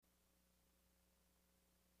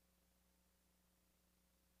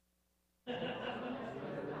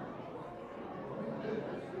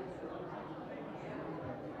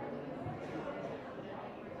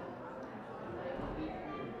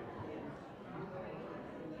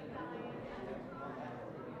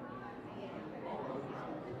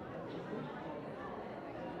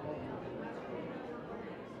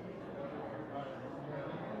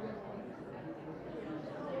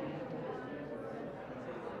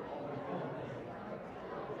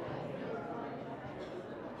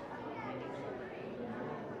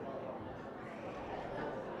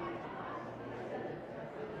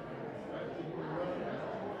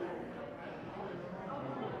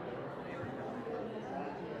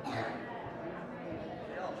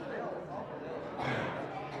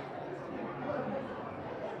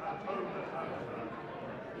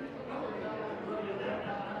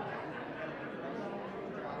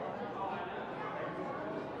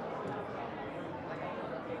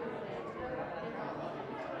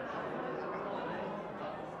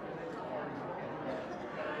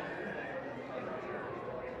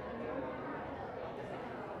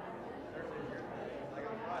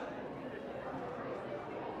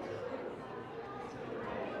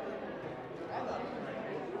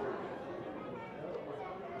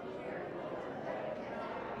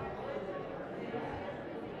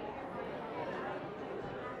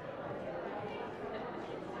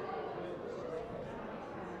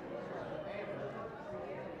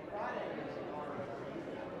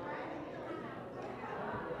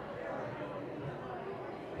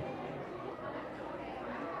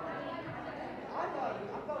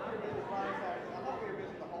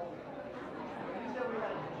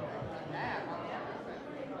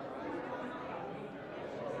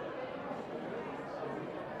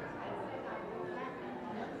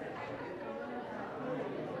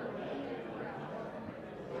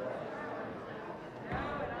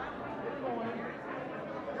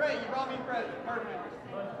Great, you brought me a present. Perfect.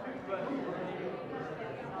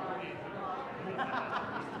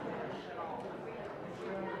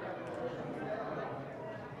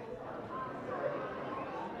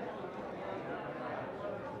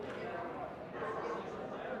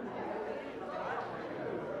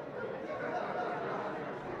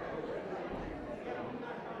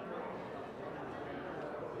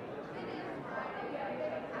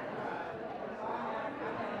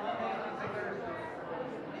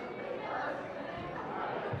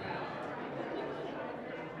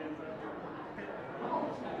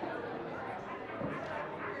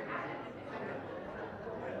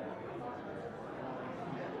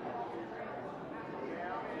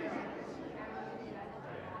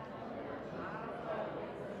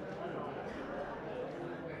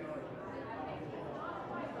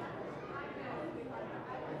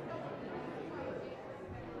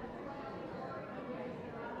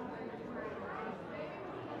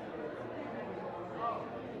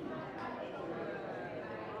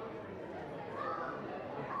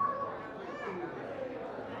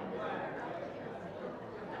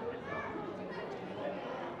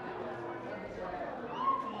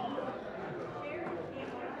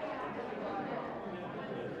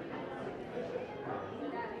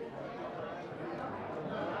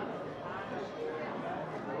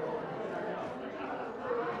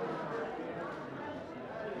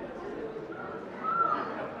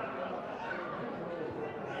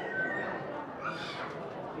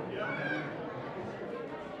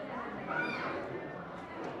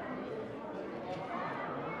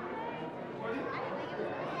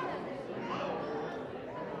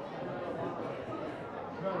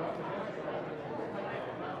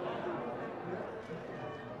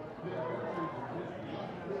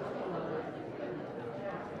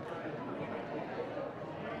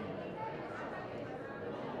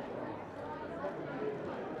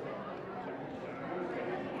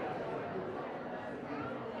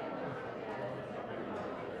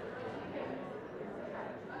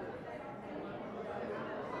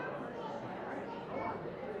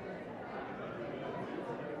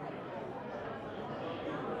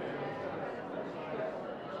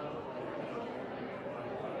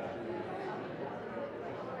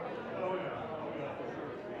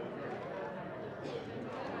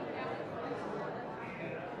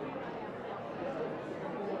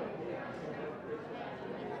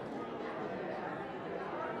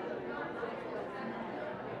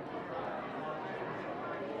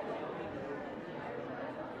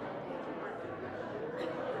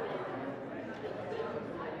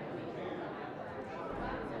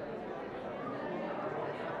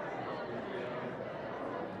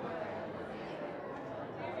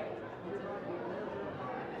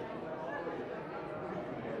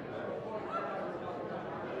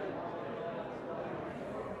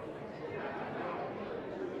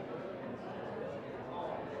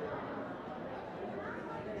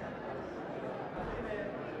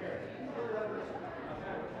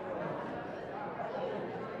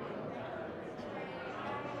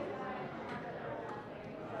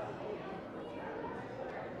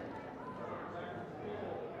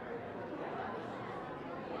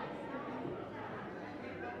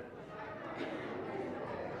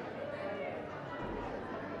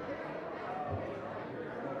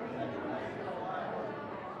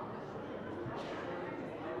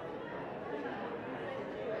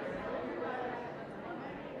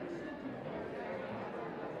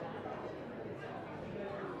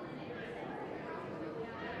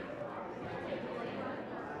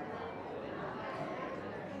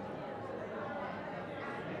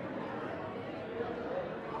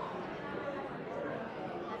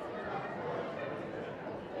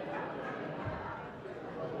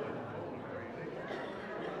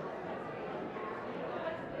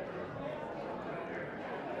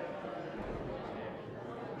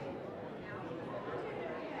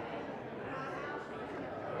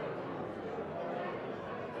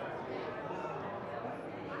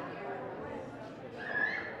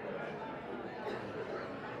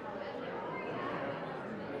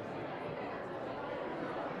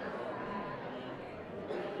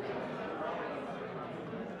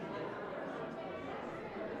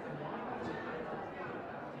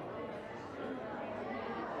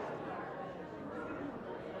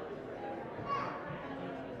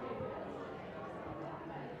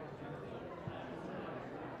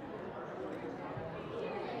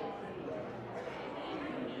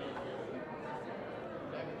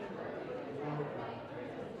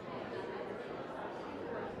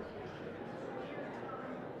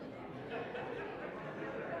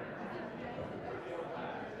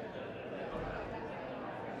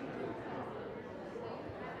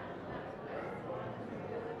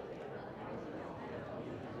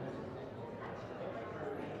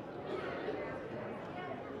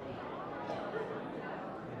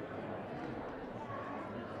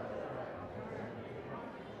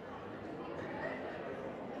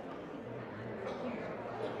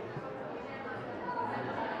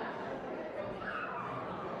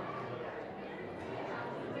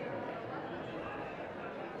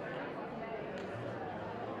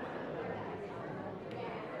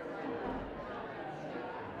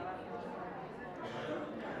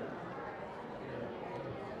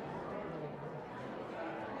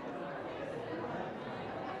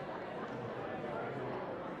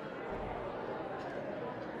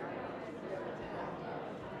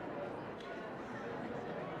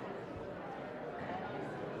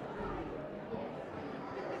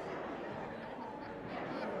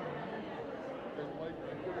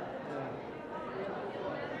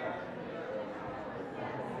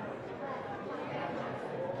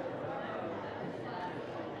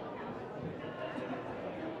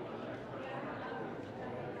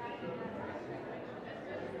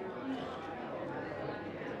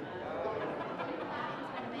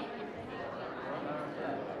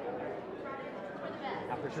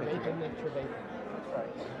 Trevathan. That's right.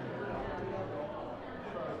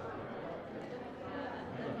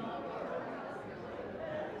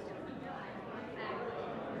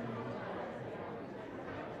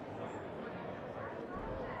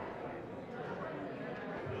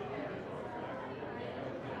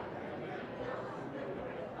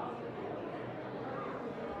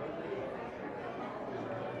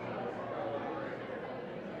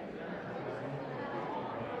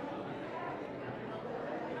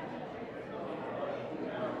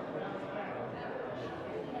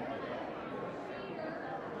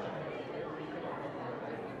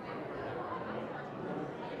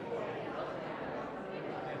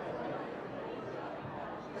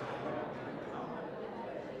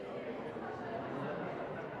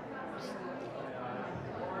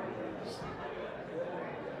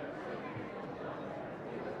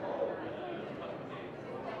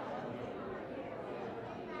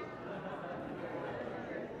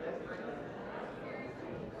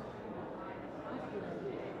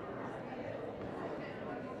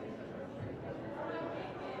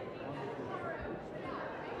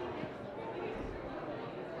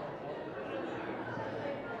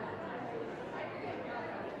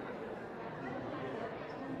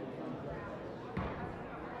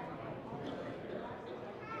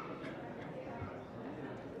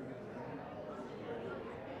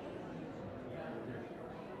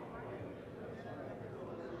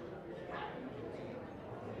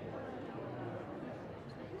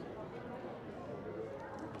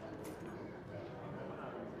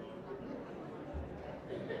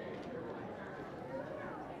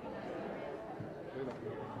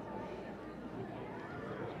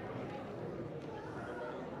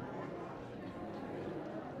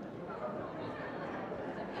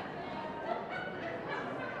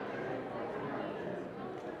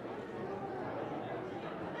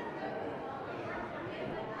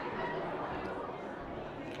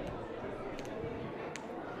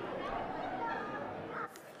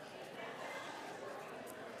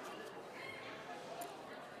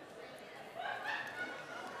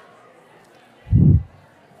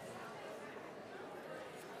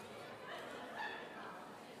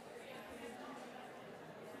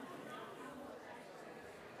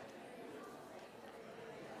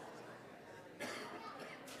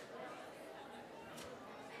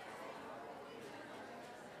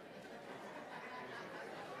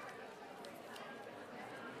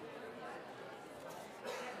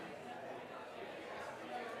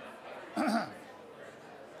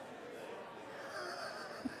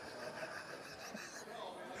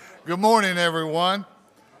 Good morning, everyone.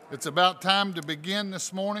 It's about time to begin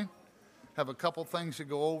this morning. Have a couple things to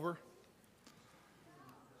go over.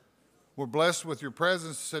 We're blessed with your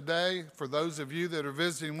presence today. For those of you that are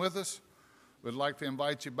visiting with us, we'd like to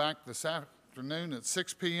invite you back this afternoon at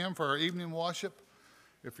 6 p.m. for our evening worship.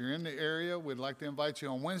 If you're in the area, we'd like to invite you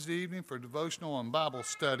on Wednesday evening for devotional and Bible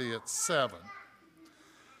study at 7.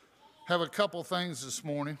 Have a couple things this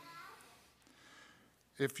morning.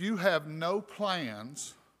 If you have no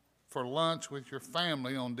plans for lunch with your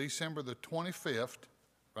family on December the 25th,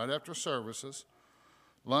 right after services,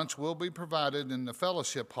 lunch will be provided in the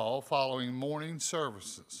fellowship hall following morning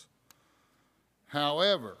services.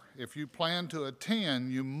 However, if you plan to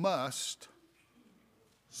attend, you must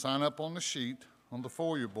sign up on the sheet on the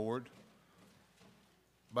foyer board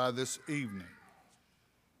by this evening.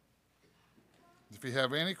 If you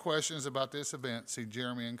have any questions about this event, see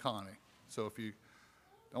Jeremy and Connie. So if you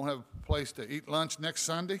don't have a place to eat lunch next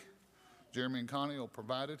Sunday, Jeremy and Connie will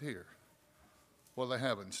provide it here. What are they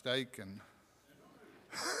having, steak and...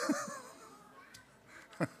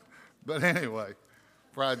 But anyway,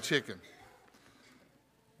 fried chicken.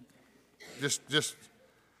 Just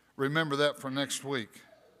remember that for next week.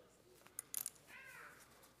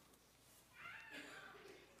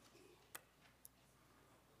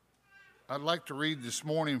 I'd like to read this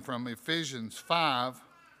morning from Ephesians 5,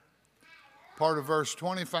 part of verse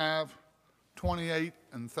 25, 28,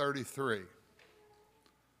 and 33.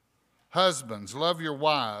 Husbands, love your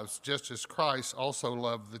wives just as Christ also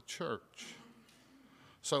loved the church.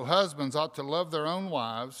 So husbands ought to love their own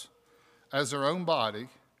wives as their own body.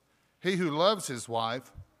 He who loves his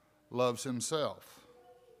wife loves himself.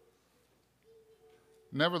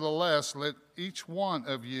 Nevertheless, let each one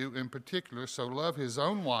of you in particular so love his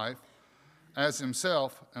own wife as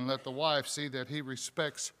himself, and let the wife see that he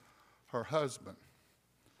respects her husband.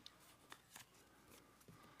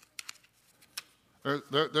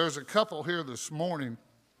 There's a couple here this morning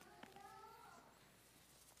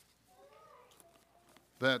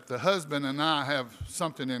that the husband and I have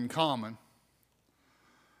something in common.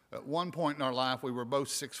 At one point in our life, we were both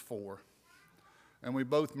 6'4", and we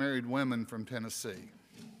both married women from Tennessee.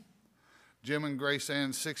 Jim and Grace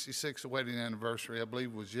Ann's 66th wedding anniversary, I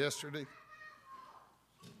believe, was yesterday.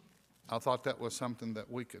 I thought that was something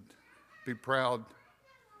that we could be proud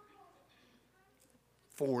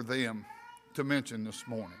for them to mention this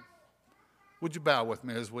morning. Would you bow with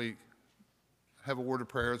me as we have a word of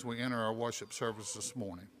prayer as we enter our worship service this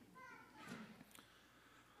morning?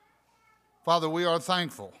 Father, we are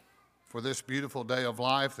thankful for this beautiful day of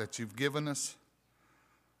life that you've given us.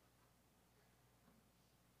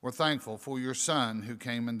 We're thankful for your Son who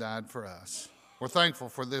came and died for us. We're thankful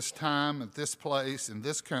for this time at this place in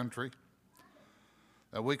this country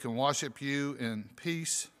that we can worship you in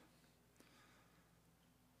peace.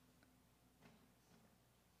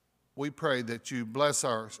 We pray that you bless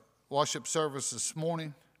our worship service this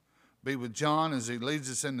morning. Be with John as he leads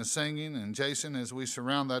us in the singing, and Jason as we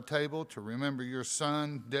surround that table to remember your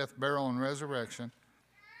Son, death, burial, and resurrection.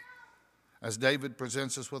 As David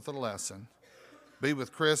presents us with a lesson. Be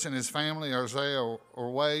with Chris and his family as they are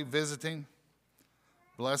away visiting.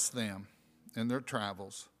 Bless them in their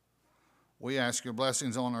travels. We ask your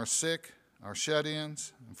blessings on our sick, our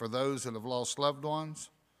shut-ins, and for those that have lost loved ones.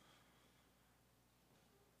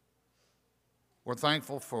 We're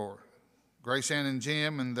thankful for Grace Ann and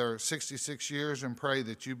Jim and their 66 years and pray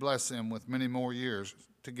that you bless them with many more years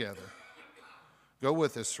together. Go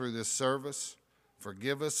with us through this service.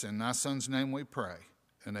 Forgive us. In thy Son's name we pray,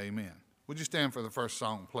 and amen. Would you stand for the first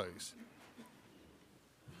song, please?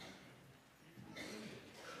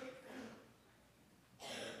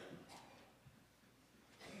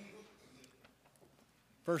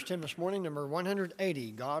 First hymn this morning, number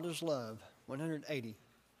 180, God is Love, 180.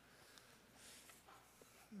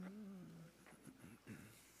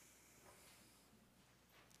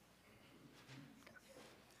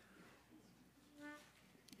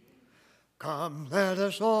 Come, let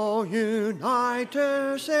us all unite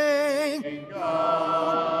to sing.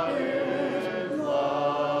 God is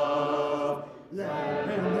love. Let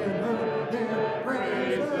him in their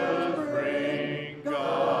praises bring.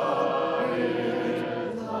 God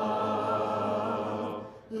is love.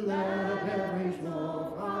 Let every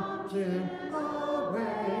soul from sin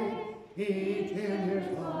away. Each in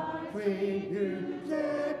his heart free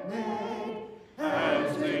music made.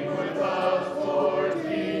 And sing with us, Lord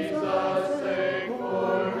Jesus.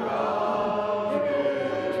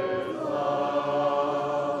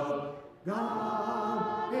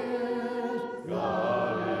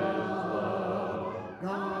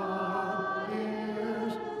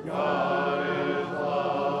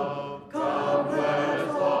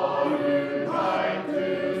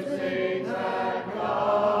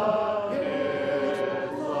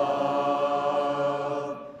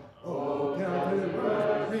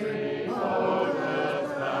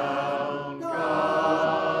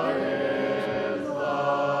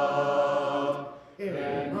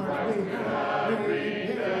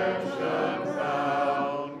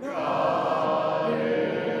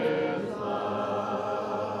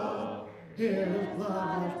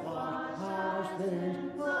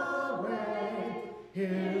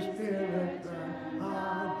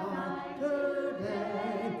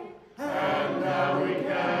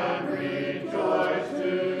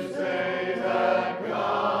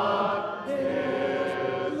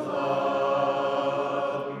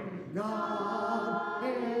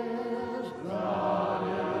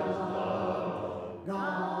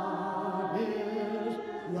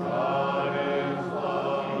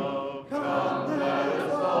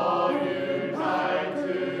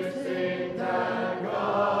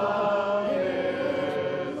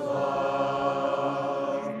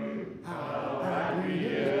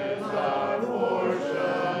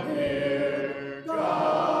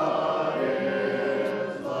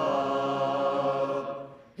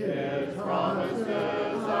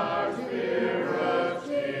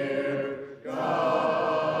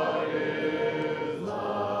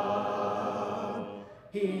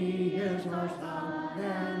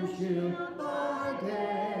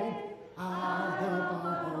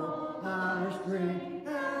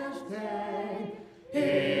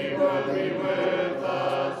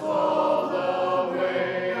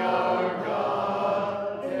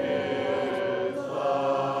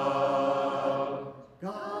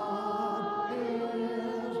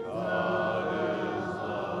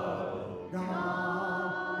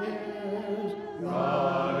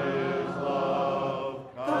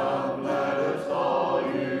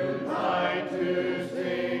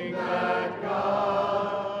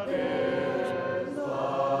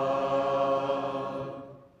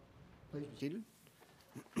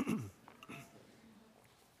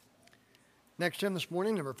 Next hymn this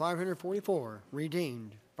morning, number 544,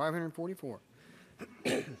 Redeemed, 544.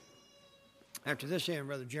 After this hymn,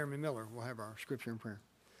 Brother Jeremy Miller will have our scripture and prayer.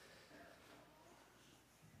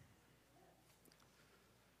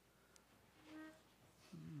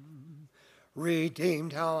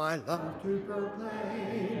 Redeemed, how I love to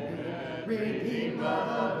proclaim, redeemed by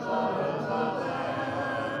the blood of the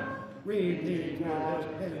Lamb, redeemed by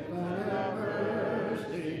His infinite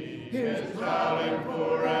mercy, His child and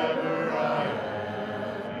forever I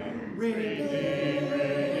am. Redeemed,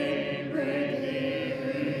 redeemed, redeemed,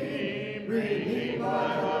 redeemed by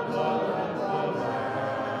the blood of the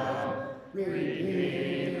Lamb,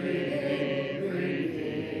 redeemed, redeemed, redeemed,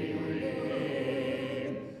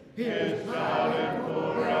 His child and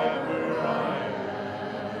forever I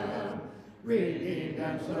am. Redeemed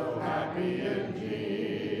and so happy in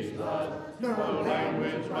Jesus, no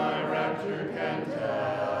language my rapture can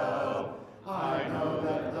tell. I know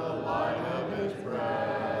that the light of His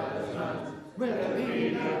presence with me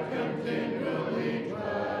doth continually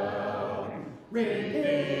dwell.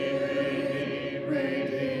 Redeemed, redeemed,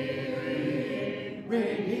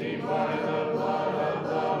 redeemed by the blood of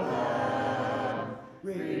the Lamb.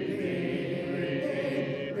 Redeemed,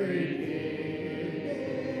 redeemed, redeemed,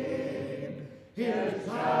 His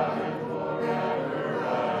child and forever I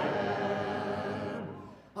am.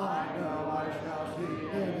 I know I shall see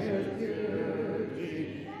in His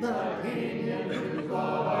beauty the King in whose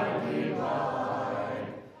law I delight,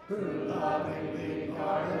 who lovingly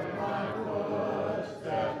guardeth my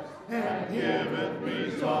footsteps and giveth me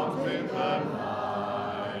songs in the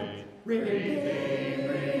night. Redeemed,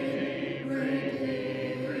 redeemed,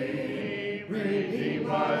 redeemed, redeemed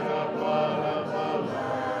by the blood of the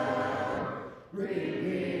Lamb.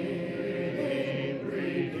 Redeemed, redeemed,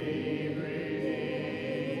 redeemed,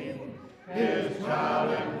 His child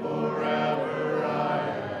and forever I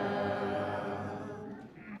am.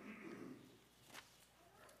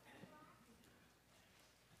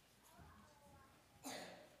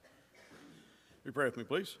 Will you pray with me,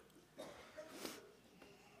 please?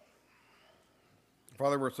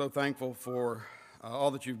 Father, we're so thankful for all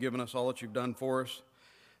that you've given us, all that you've done for us,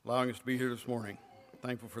 allowing us to be here this morning.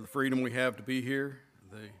 Thankful for the freedom we have to be here,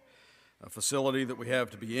 the facility that we have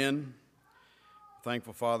to be in.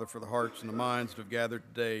 Thankful, Father, for the hearts and the minds that have gathered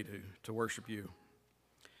today to worship you.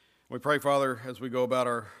 We pray, Father, as we go about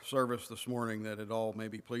our service this morning, that it all may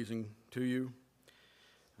be pleasing to you,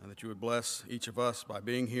 and that you would bless each of us by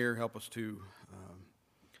being here. Help us to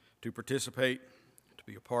participate, to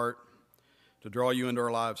be a part, to draw you into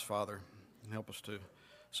our lives, Father, and help us to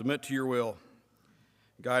submit to your will.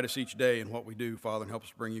 Guide us each day in what we do, Father, and help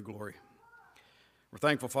us to bring you glory. We're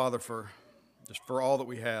thankful, Father, for all that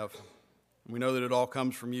we have. We know that it all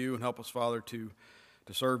comes from you, and help us, Father, to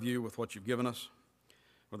serve you with what you've given us,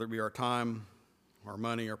 whether it be our time, our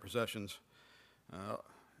money, our possessions,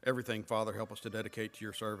 everything, Father, help us to dedicate to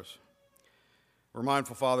your service. We're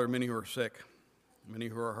mindful, Father, of many who are sick, many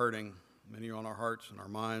who are hurting, many on our hearts and our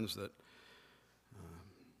minds that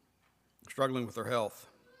are struggling with their health,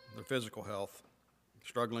 their physical health,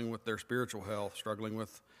 struggling with their spiritual health, struggling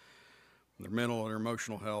with their mental and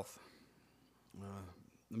emotional health.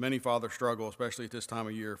 Many, Father, struggle, especially at this time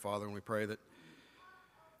of year, Father, and we pray that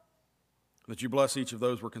you bless each of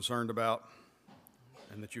those we're concerned about,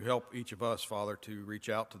 and that you help each of us, Father, to reach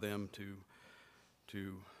out to them, to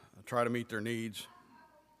try to meet their needs,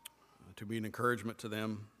 to be an encouragement to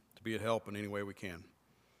them, to be a help in any way we can.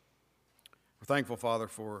 We're thankful, Father,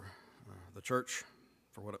 for the church,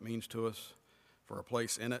 for what it means to us, for our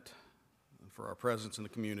place in it, and for our presence in the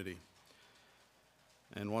community.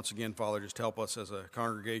 And once again, Father, just help us as a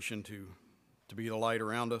congregation to be the light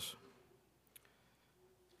around us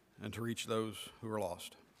and to reach those who are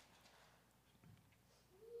lost.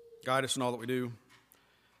 Guide us in all that we do.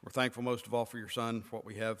 We're thankful most of all for your Son, for what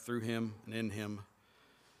we have through him and in him,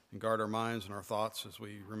 and guard our minds and our thoughts as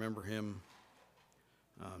we remember him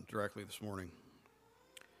directly this morning.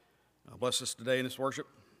 Bless us today in this worship.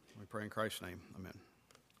 We pray in Christ's name. Amen.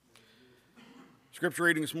 Scripture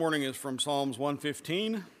reading this morning is from Psalms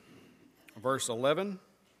 115, verse 11.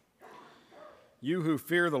 You who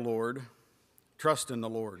fear the Lord, trust in the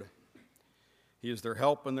Lord. He is their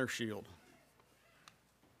help and their shield.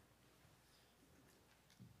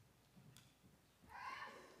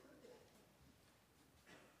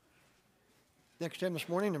 Next hymn this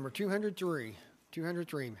morning, number 203.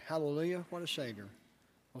 203, Hallelujah, what a Savior.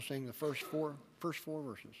 We'll sing the first four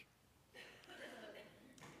verses.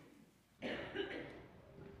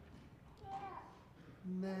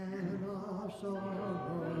 Man of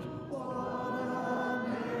sorrows, what a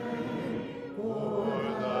name for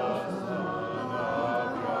the Son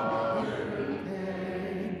of God who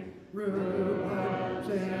came, ruined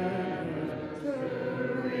sinners to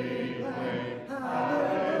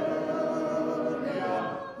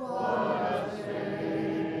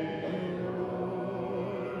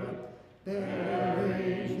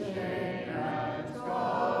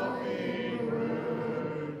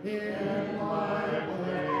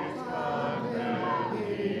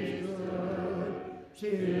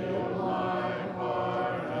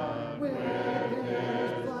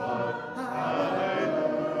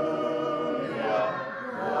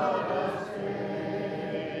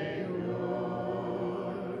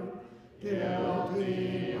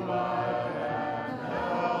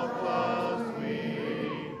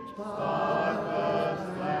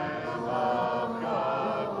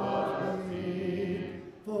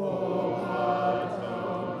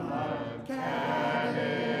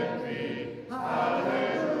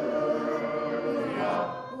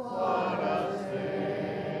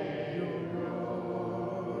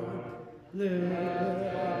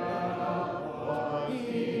lifted up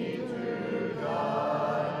he to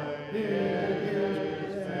God. It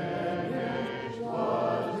is finished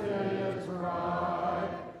was his cry.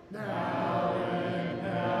 Now in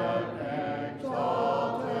heaven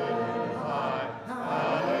exalted high.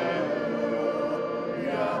 Hallelujah,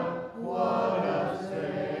 what a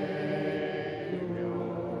Savior.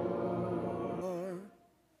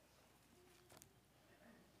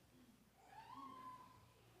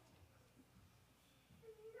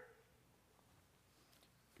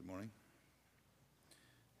 Good morning.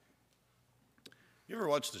 You ever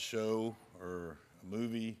watched a show or a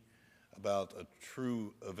movie about a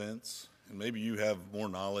true events, and maybe you have more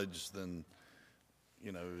knowledge than,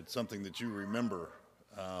 it's something that you remember,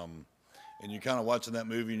 and you're kind of watching that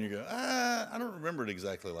movie and you go, I don't remember it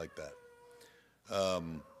exactly like that.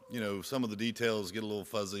 Some of the details get a little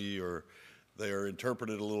fuzzy, or they are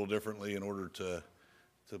interpreted a little differently in order to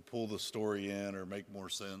pull the story in or make more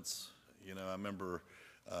sense. I remember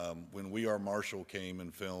when We Are Marshall came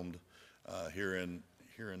and filmed here in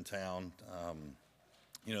town.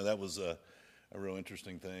 That was a real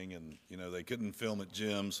interesting thing, and they couldn't film at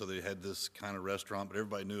Jim's, so they had this kind of restaurant, but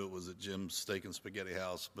everybody knew it was at Jim's Steak and Spaghetti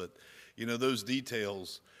House. But those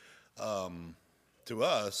details to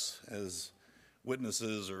us as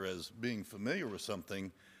witnesses or as being familiar with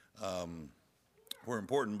something were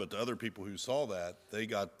important, but to other people who saw that, they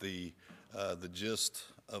got the gist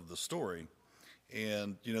of the story.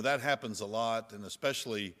 And that happens a lot, and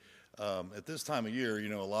especially at this time of year,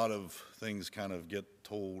 a lot of things kind of get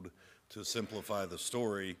told to simplify the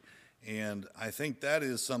story, and I think that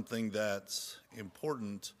is something that's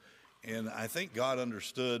important. And I think God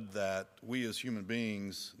understood that we as human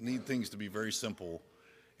beings need things to be very simple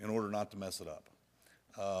in order not to mess it up.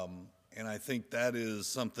 And I think that is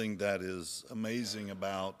something that is amazing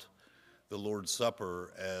about the Lord's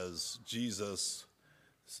Supper, as Jesus,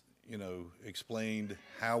 explained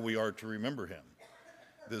how we are to remember him.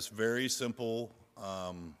 This very simple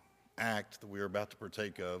act that we are about to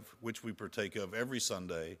partake of, which we partake of every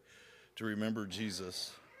Sunday to remember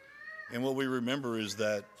Jesus. And what we remember is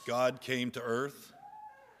that God came to earth,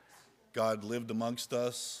 God lived amongst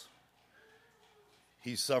us,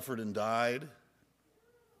 he suffered and died,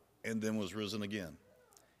 and then was risen again.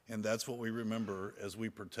 And that's what we remember as we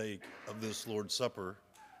partake of this Lord's Supper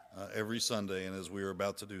every Sunday, and as we are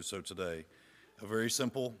about to do so today. A very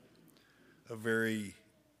simple, a very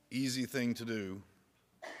easy thing to do,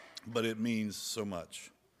 but it means so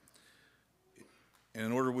much. And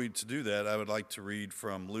in order to do that, I would like to read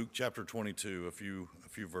from Luke chapter 22, a few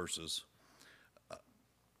verses,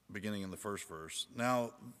 beginning in the first verse.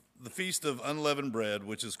 Now, the feast of unleavened bread,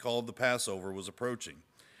 which is called the Passover, was approaching.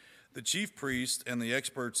 The chief priests and the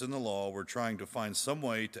experts in the law were trying to find some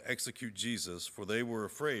way to execute Jesus, for they were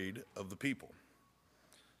afraid of the people.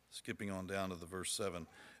 Skipping on down to the verse 7.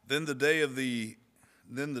 Then the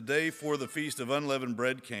day for the feast of unleavened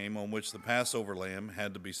bread came, on which the Passover lamb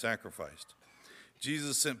had to be sacrificed.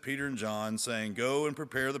 Jesus sent Peter and John, saying, "Go and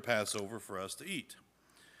prepare the Passover for us to eat."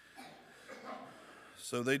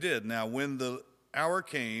 So they did. Now when the hour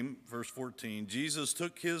came, verse 14, Jesus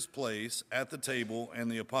took his place at the table,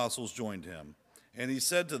 and the apostles joined him. And he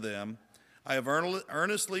said to them, "I have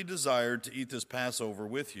earnestly desired to eat this Passover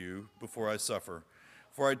with you before I suffer.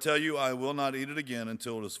 For I tell you, I will not eat it again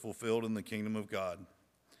until it is fulfilled in the kingdom of God."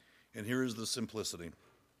 And here is the simplicity.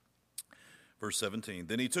 Verse 17,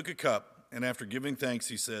 then he took a cup, and after giving thanks,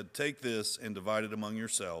 he said, "Take this and divide it among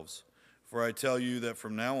yourselves. For I tell you that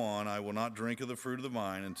from now on I will not drink of the fruit of the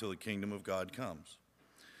vine until the kingdom of God comes."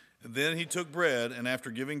 And then he took bread, and after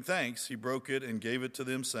giving thanks, he broke it and gave it to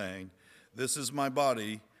them, saying, "This is my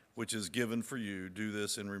body, which is given for you. Do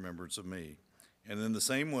this in remembrance of me." And in the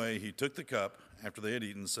same way he took the cup after they had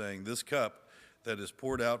eaten, saying, "This cup that is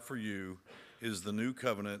poured out for you is the new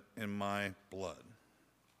covenant in my blood."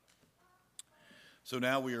 So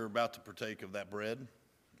now we are about to partake of that bread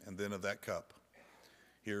and then of that cup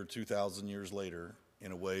here 2,000 years later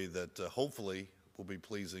in a way that hopefully will be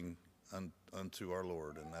pleasing unto our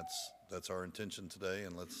Lord. And that's our intention today.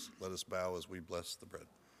 And let us bow as we bless the bread.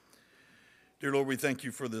 Dear Lord, we thank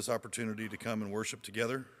you for this opportunity to come and worship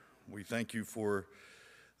together. We thank you for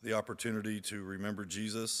the opportunity to remember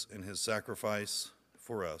Jesus and his sacrifice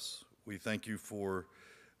for us. We thank you for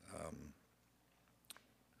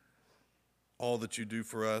all that you do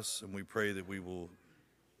for us, and we pray that we will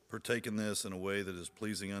partake in this in a way that is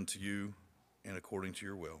pleasing unto you and according to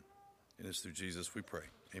your will. And it's through Jesus we pray.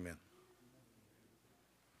 Amen.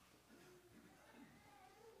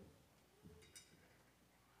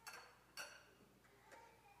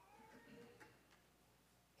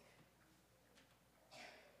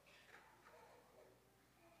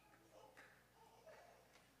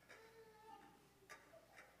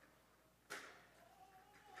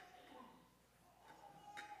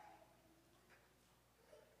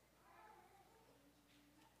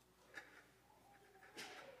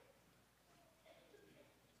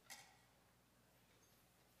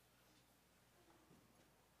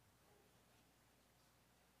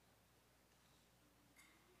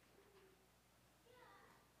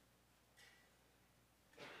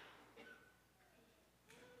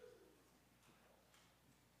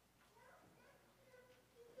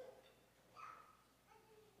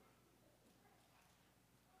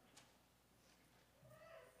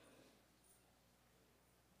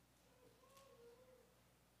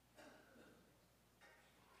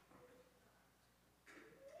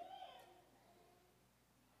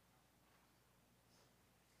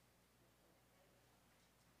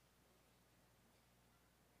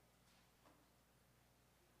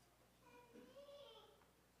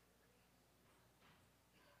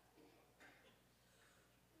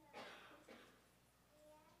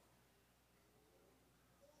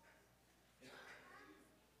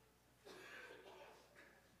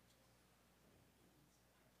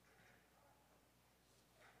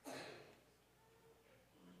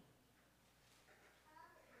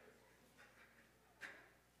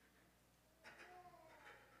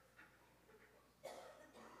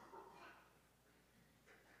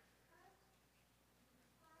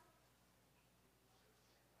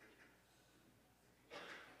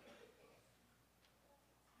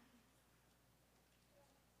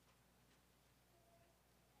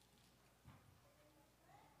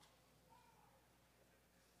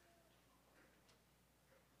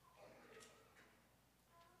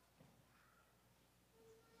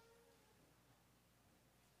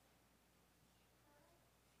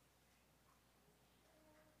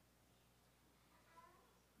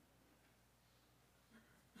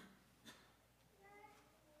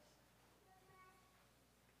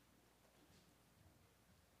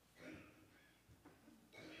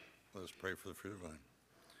 Let us pray for the fruit of the vine.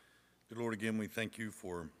 Good Lord, again, we thank you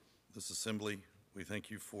for this assembly. We thank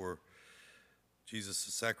you for Jesus'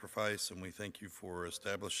 sacrifice, and we thank you for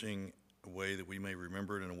establishing a way that we may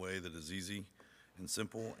remember it in a way that is easy and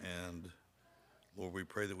simple. And Lord, we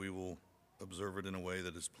pray that we will observe it in a way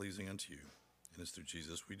that is pleasing unto you. And it's through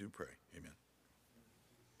Jesus we do pray. Amen.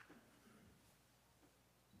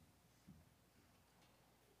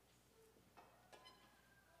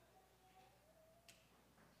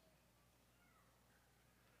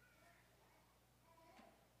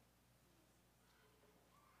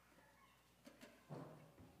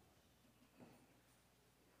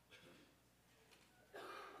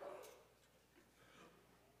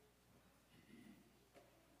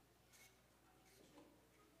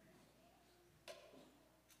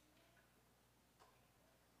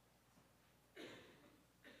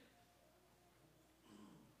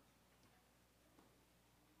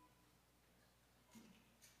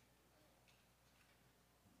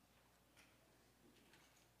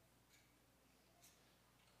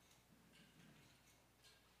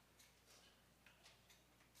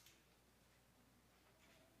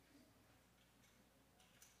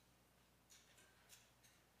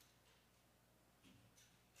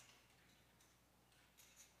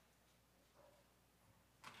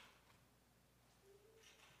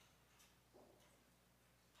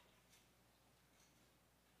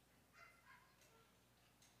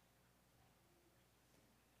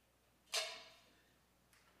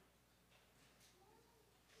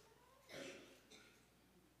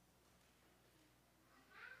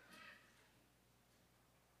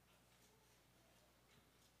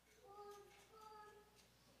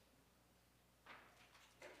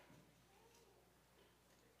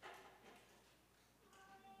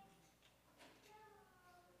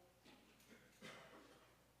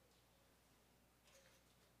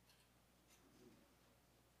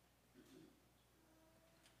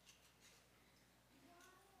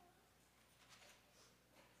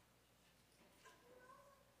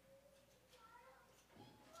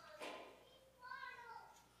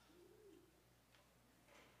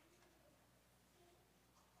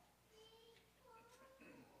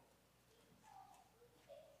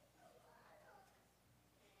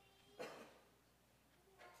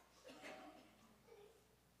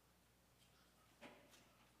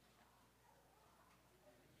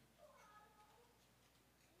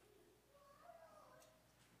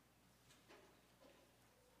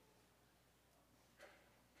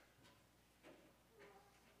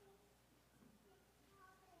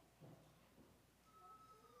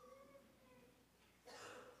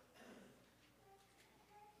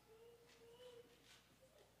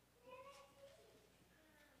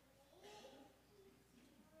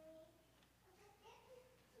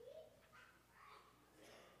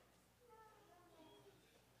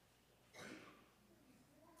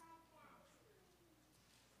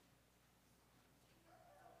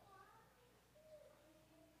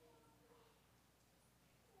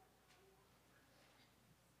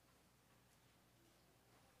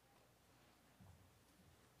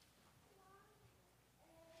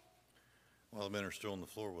 While the men are still on the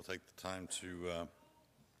floor, we'll take the time to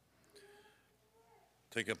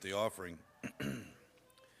take up the offering.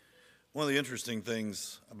 One of the interesting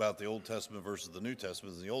things about the Old Testament versus the New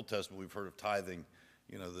Testament is in the Old Testament we've heard of tithing.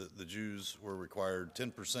 You know, the Jews were required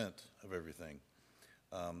 10% of everything.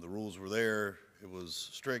 The rules were there. It was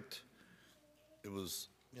strict. It was,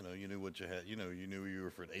 you know, you knew what you had. You know, you knew you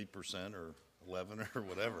were for 8% or 11 or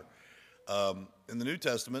whatever. In the New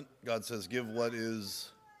Testament, God says, give what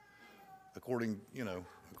is according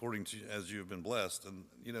to as you have been blessed. And,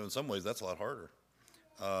 you know, in some ways that's a lot harder.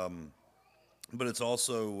 But it's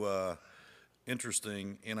also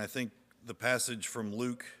interesting. And I think the passage from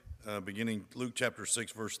Luke, Luke chapter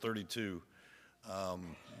 6, verse 32,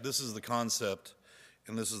 this is the concept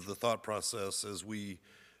and this is the thought process as we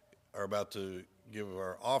are about to give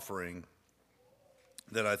our offering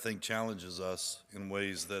that I think challenges us in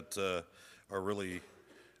ways that are really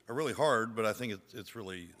hard, but I think it's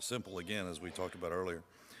really simple, again, as we talked about earlier.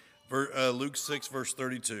 Luke 6, verse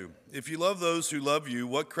 32. If you love those who love you,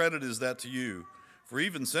 what credit is that to you? For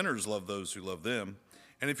even sinners love those who love them.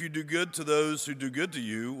 And if you do good to those who do good to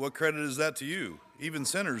you, what credit is that to you? Even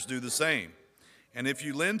sinners do the same. And if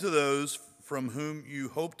you lend to those from whom you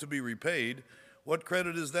hope to be repaid, what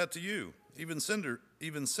credit is that to you? Even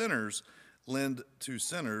sinners lend to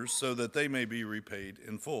sinners so that they may be repaid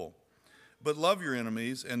in full. But love your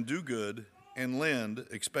enemies and do good and lend,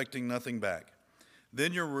 expecting nothing back.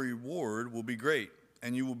 Then your reward will be great,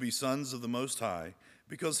 and you will be sons of the Most High,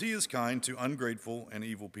 because he is kind to ungrateful and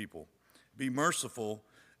evil people. Be merciful,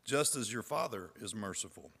 just as your Father is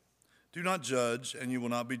merciful. Do not judge, and you will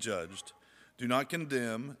not be judged. Do not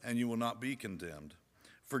condemn, and you will not be condemned.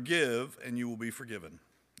 Forgive, and you will be forgiven.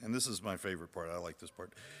 And this is my favorite part. I like this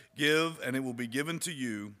part. Give, and it will be given to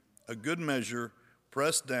you, a good measure,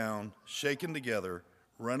 pressed down, shaken together,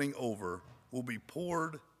 running over, will be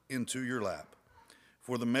poured into your lap.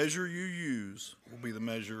 For the measure you use will be the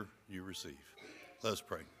measure you receive. Let us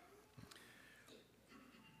pray.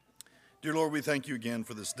 Dear Lord, we thank you again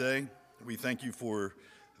for this day. We thank you for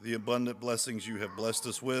the abundant blessings you have blessed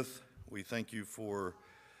us with. We thank you for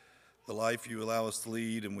the life you allow us to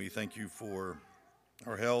lead, and we thank you for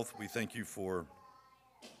our health. We thank you for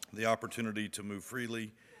the opportunity to move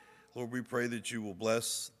freely. Lord, we pray that you will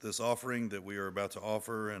bless this offering that we are about to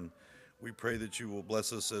offer, and we pray that you will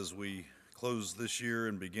bless us as we close this year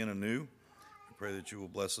and begin anew. We pray that you will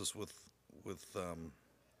bless us with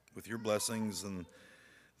your blessings, and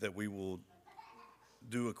that we will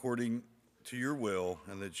do according to your will,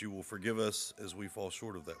 and that you will forgive us as we fall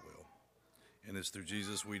short of that will. And it's through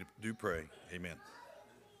Jesus we do pray. Amen.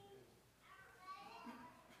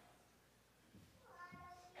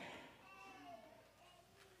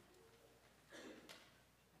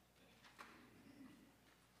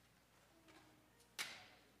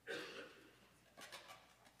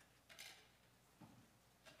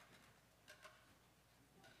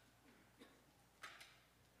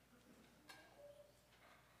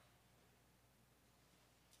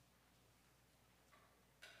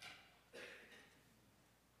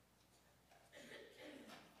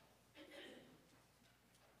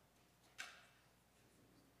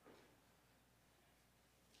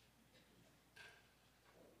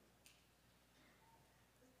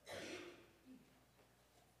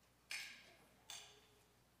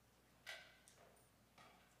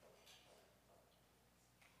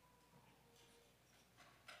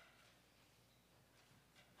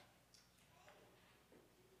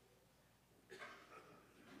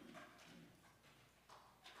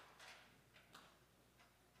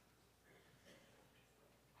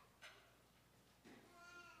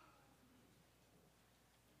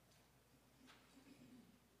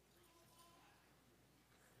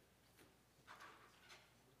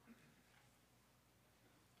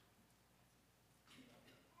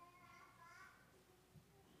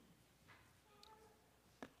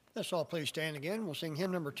 Let's all please stand again. We'll sing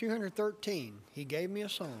hymn number 213, He Gave Me a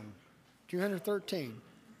Song. 213.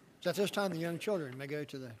 So at this time, the young children may go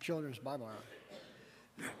to the children's Bible hour.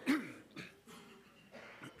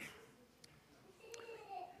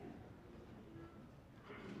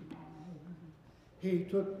 He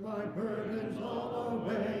took my burdens all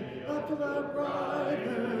away, up to the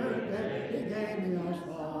brighter day. He gave me a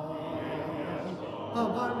song, a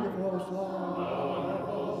wonderful song,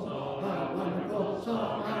 a wonderful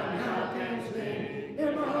song I now can sing.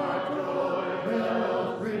 In my heart joy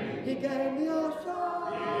will spring. He gave me a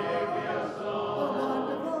song, a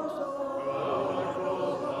wonderful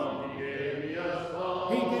song. He gave me a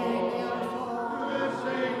song. He gave me a song to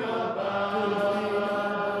sing about.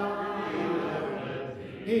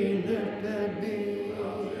 He lifted me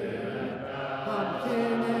from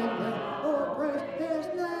sin and death. Oh, praise His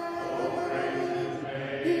name.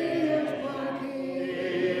 He is my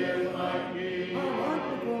King. A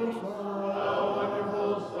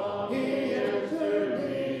wonderful song. He is to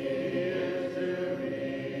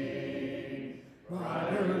me.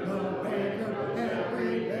 Brighter the breaker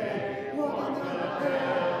every day. More than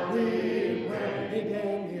everywhere. He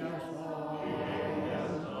gave me a song.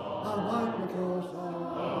 A wonderful song.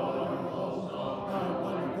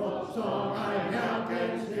 Song I now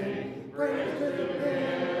can sing, praise to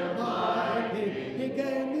Him, my King. He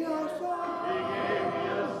gave me a song,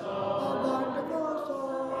 a wonderful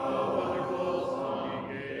song.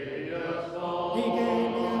 He gave me a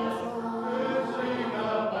song, to sing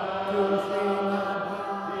about.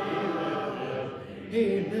 He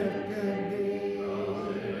lifted me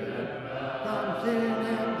from sin and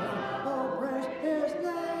death. Oh, praise His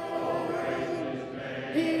name.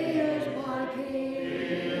 He is my King.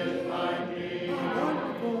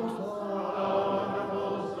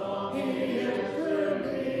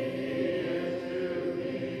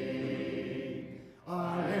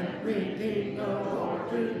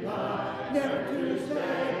 Never to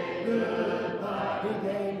say goodbye. He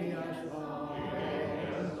gave me a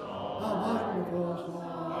wonderful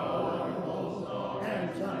song.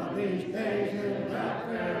 And some of these days in that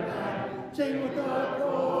fair land, sing with the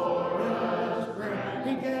chorus ring.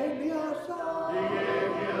 He gave me a song. A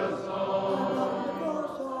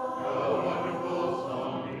wonderful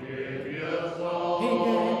song. He gave me a song.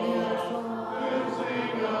 To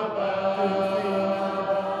sing about.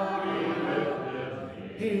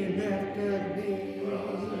 He lifted me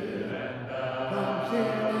sin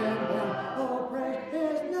and death. Oh, praise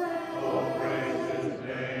His name. Oh, praise His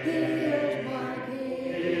name. He is my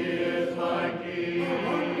King. He is my King.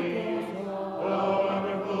 A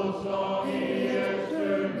wonderful song. He is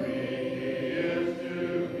to me. He is to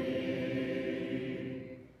me.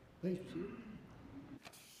 Please be seated.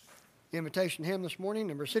 Invitation hymn this morning,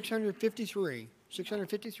 number 653.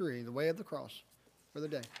 653, The Way of the Cross. Brother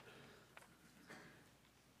Day.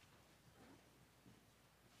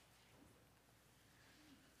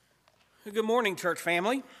 Good morning, church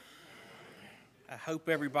family. I hope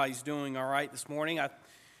everybody's doing all right this morning. I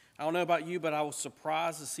don't know about you, but I was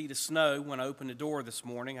surprised to see the snow when I opened the door this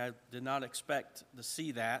morning. I did not expect to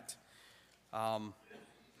see that.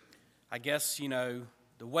 I guess, the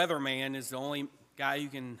weatherman is the only guy who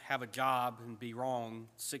can have a job and be wrong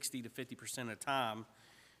 60 to 50% of the time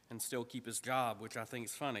and still keep his job, which I think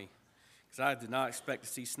is funny, because I did not expect to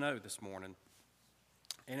see snow this morning.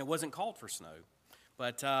 And it wasn't called for snow.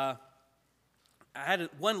 But I had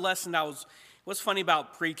one lesson what's funny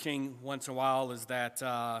about preaching once in a while is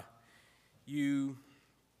that you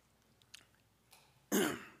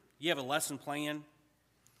have a lesson plan,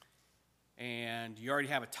 and you already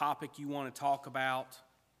have a topic you want to talk about,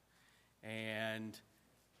 and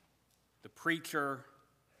the preacher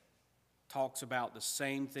talks about the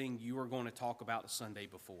same thing you were going to talk about the Sunday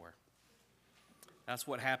before. That's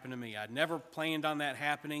what happened to me. I'd never planned on that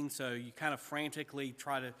happening, so you kind of frantically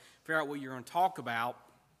try to figure out what you're going to talk about.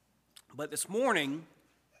 But this morning,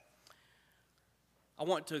 I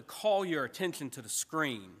want to call your attention to the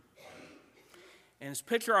screen. And this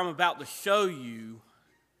picture I'm about to show you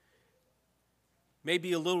may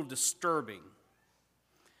be a little disturbing,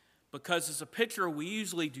 because it's a picture we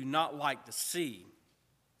usually do not like to see.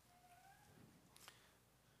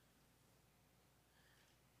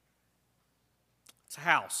 It's a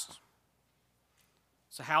house.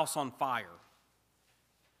 It's a house on fire.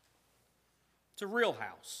 It's a real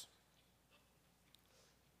house.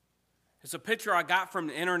 It's a picture I got from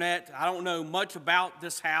the internet. I don't know much about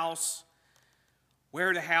this house,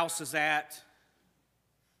 where the house is at.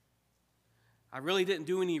 I really didn't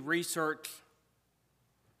do any research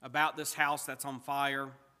about this house that's on fire.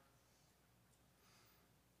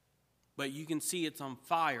 But you can see it's on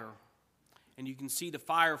fire. And you can see the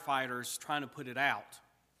firefighters trying to put it out.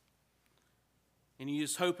 And you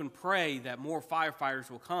just hope and pray that more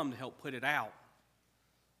firefighters will come to help put it out.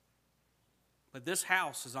 But this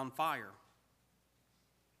house is on fire.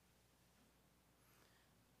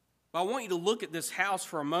 But I want you to look at this house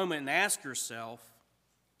for a moment and ask yourself,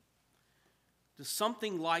 does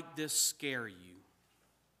something like this scare you?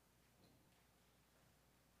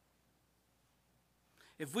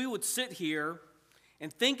 If we would sit here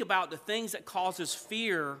and think about the things that cause us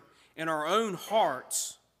fear in our own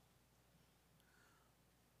hearts,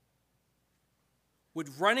 would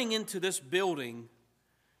running into this building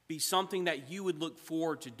be something that you would look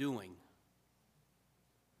forward to doing?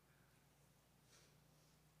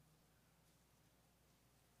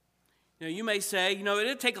 You may say,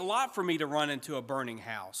 it'd take a lot for me to run into a burning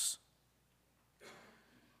house.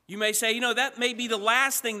 You may say, that may be the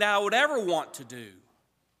last thing that I would ever want to do.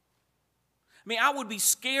 I would be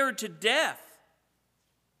scared to death.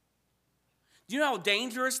 Do you know how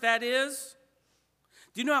dangerous that is?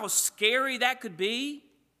 Do you know how scary that could be?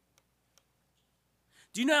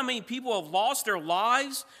 Do you know how many people have lost their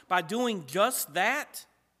lives by doing just that?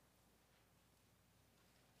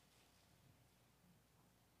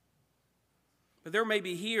 But there may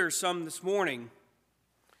be here some this morning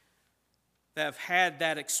that have had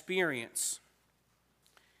that experience.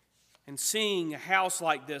 And seeing a house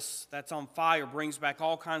like this that's on fire brings back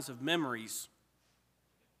all kinds of memories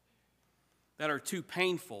that are too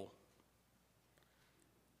painful,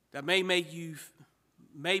 that may make you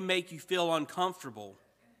feel uncomfortable.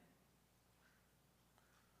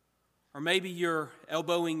 Or maybe you're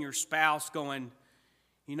elbowing your spouse going,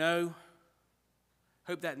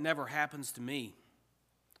 hope that never happens to me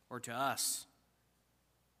or to us.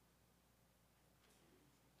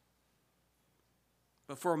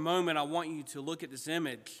 But for a moment, I want you to look at this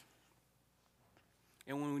image.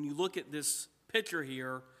 And when you look at this picture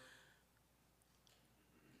here,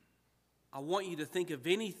 I want you to think of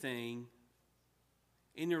anything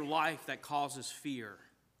in your life that causes fear.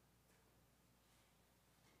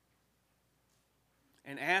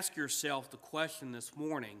 And ask yourself the question this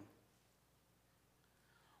morning,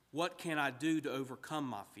 what can I do to overcome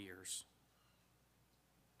my fears?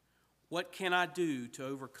 What can I do to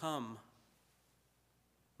overcome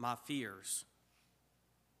my fears?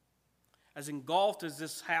 As engulfed as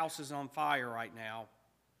this house is on fire right now,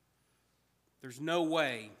 there's no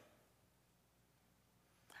way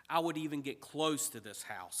I would even get close to this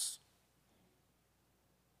house.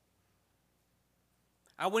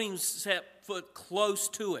 I wouldn't even set foot close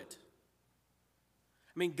to it.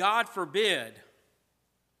 I mean, God forbid,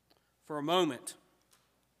 for a moment,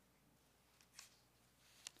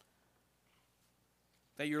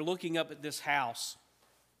 that you're looking up at this house,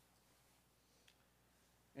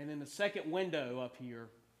 and in the second window up here,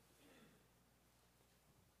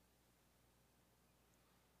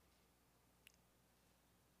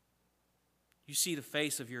 you see the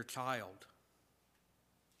face of your child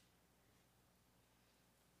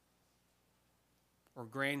or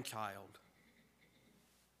grandchild.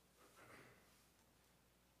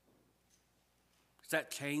 Does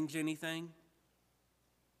that change anything?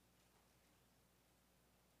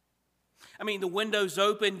 I mean, the window's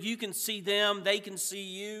open, you can see them, they can see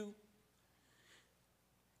you.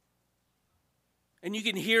 And you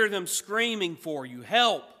can hear them screaming for you,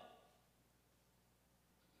 help.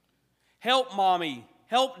 Help, Mommy.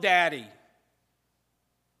 Help, Daddy.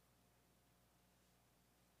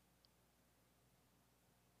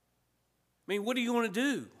 I mean, what do you want to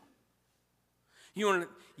do? You want to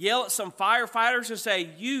yell at some firefighters and say,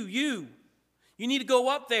 you need to go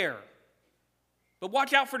up there. But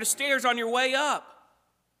watch out for the stairs on your way up.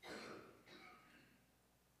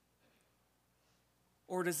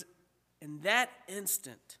 Or does, in that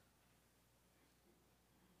instant,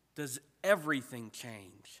 does everything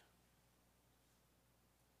change?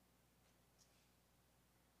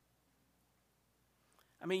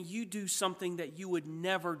 I mean, you do something that you would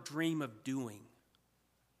never dream of doing.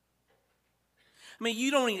 I mean,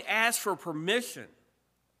 you don't even ask for permission.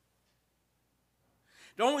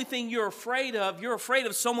 The only thing you're afraid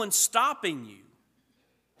of someone stopping you.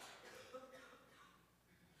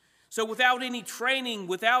 So without any training,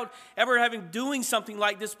 without ever doing something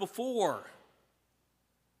like this before,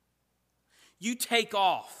 you take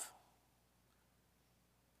off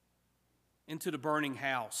into the burning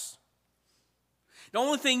house. The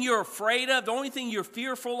only thing you're afraid of, the only thing you're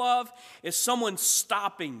fearful of is someone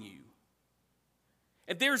stopping you.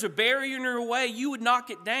 If there's a barrier in your way, you would knock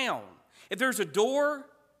it down. If there's a door,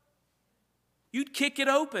 you'd kick it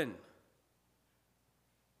open.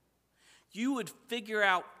 You would figure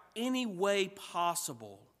out any way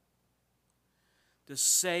possible to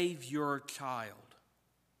save your child.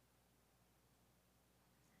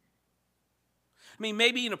 I mean,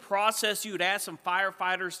 maybe in a process you would ask some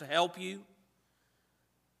firefighters to help you.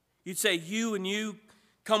 You'd say, you and you,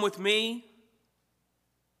 come with me.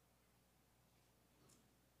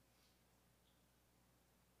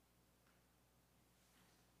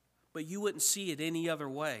 But you wouldn't see it any other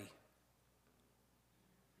way.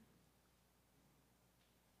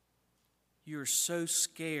 You're so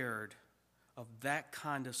scared of that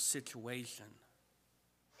kind of situation.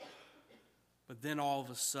 But then all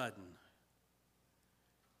of a sudden,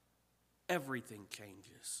 everything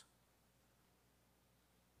changes.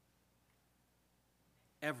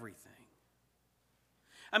 Everything.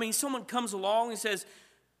 I mean, someone comes along and says,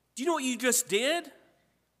 do you know what you just did?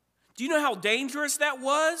 Do you know how dangerous that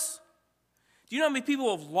was? Do you know how many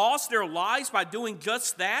people have lost their lives by doing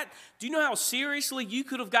just that? Do you know how seriously you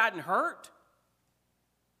could have gotten hurt?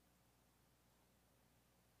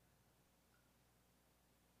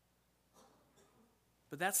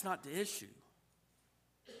 But that's not the issue.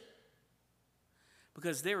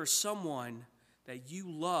 Because there is someone that you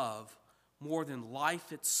love more than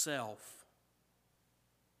life itself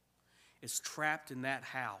is trapped in that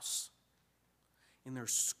house, and they're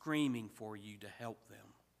screaming for you to help them.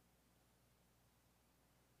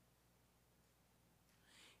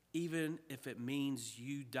 Even if it means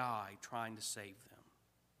you die trying to save them.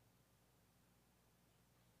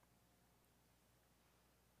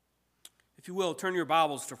 If you will, turn your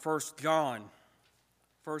Bibles to 1 John.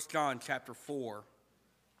 1 John chapter 4.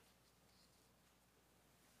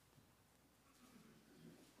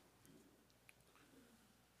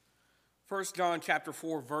 1 John chapter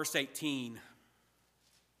 4, verse 18.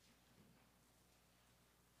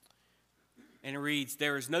 And it reads,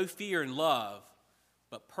 there is no fear in love,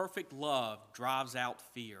 but perfect love drives out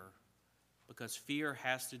fear, because fear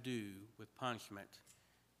has to do with punishment.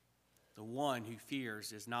 The one who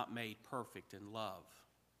fears is not made perfect in love.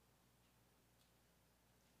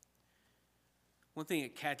 One thing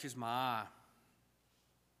that catches my eye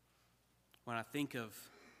when I think of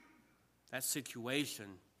that situation,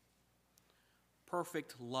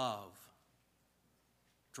 perfect love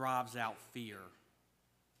drives out fear.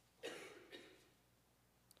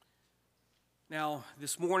 Now,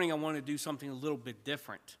 this morning I want to do something a little bit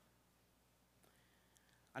different.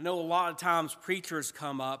 I know a lot of times preachers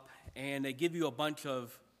come up and they give you a bunch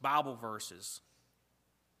of Bible verses.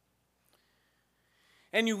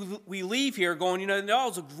 And we leave here going, that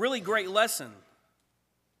was a really great lesson.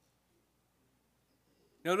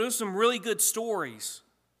 There's some really good stories.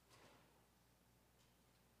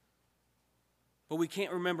 But we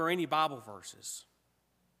can't remember any Bible verses.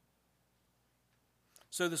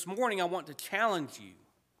 So this morning I want to challenge you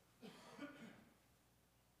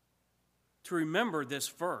to remember this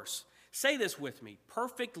verse. Say this with me.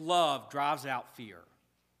 Perfect love drives out fear.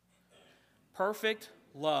 Perfect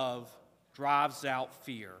love drives out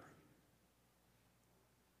fear.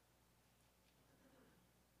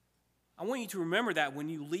 I want you to remember that when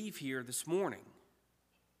you leave here this morning.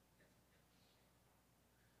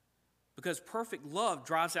 Because perfect love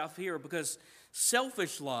drives out fear. Because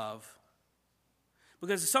selfish love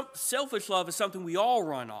is something we all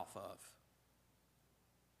run off of.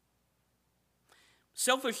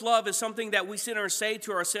 Selfish love is something that we sit there and say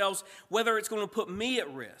to ourselves, whether it's going to put me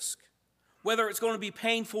at risk, whether it's going to be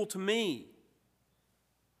painful to me,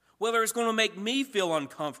 whether it's going to make me feel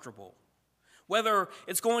uncomfortable, whether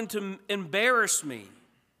it's going to embarrass me,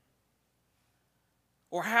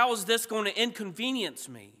 or how is this going to inconvenience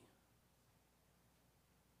me?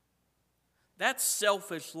 That's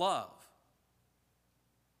selfish love.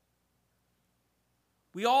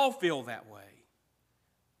 We all feel that way.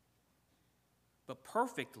 But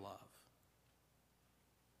perfect love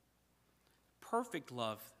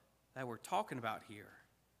that we're talking about here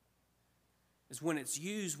is when it's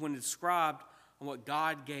used, when it's described on what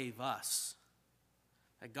God gave us,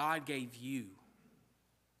 that God gave you.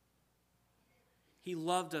 He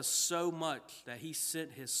loved us so much that He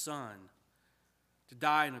sent His Son to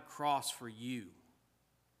die on a cross for you.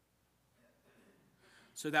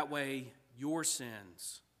 So that way your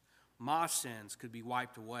sins, my sins, could be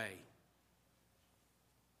wiped away.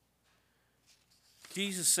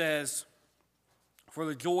 Jesus says, for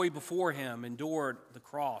the joy before Him endured the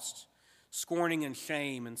cross, scorning and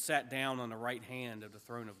shame, and sat down on the right hand of the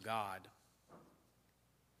throne of God.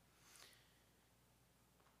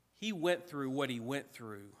 He went through what He went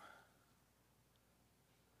through,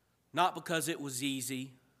 not because it was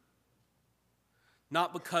easy,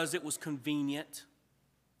 not because it was convenient,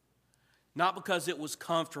 not because it was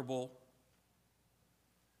comfortable.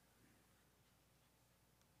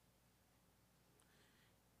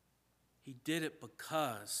 He did it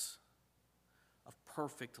because of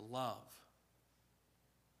perfect love.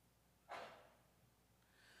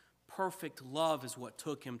 Perfect love is what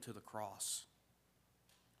took Him to the cross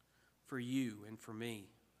for you and for me.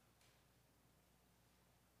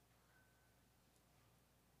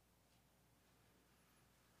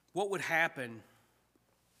 What would happen?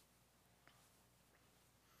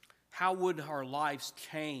 How would our lives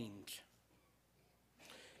change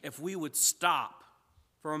if we would stop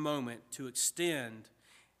for a moment to extend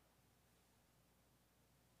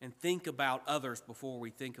and think about others before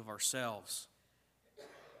we think of ourselves?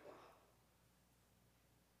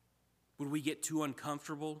 Would we get too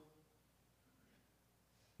uncomfortable?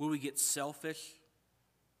 Would we get selfish?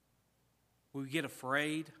 Would we get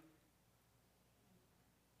afraid?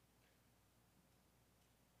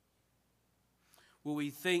 Will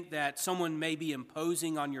we think that someone may be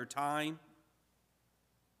imposing on your time?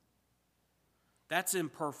 That's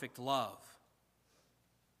imperfect love.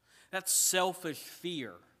 That's selfish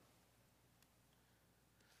fear.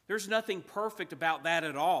 There's nothing perfect about that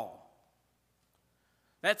at all.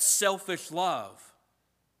 That's selfish love.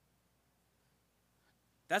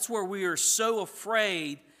 That's where we are so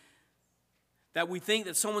afraid that we think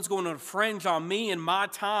that someone's going to infringe on me and my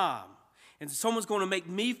time, and someone's going to make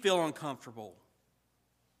me feel uncomfortable.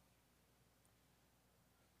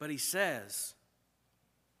 But He says,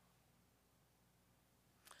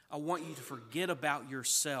 I want you to forget about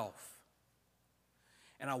yourself,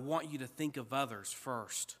 and I want you to think of others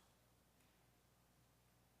first.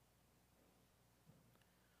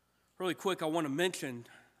 Really quick, I want to mention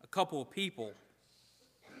a couple of people.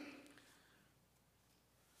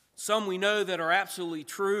 Some we know that are absolutely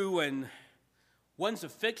true, and one's a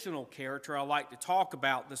fictional character I like to talk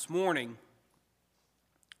about this morning.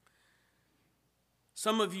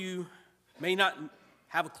 Some of you may not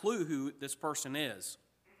have a clue who this person is,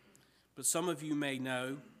 but some of you may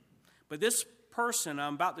know. But this person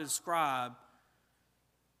I'm about to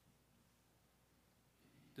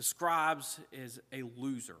describes as a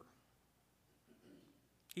loser.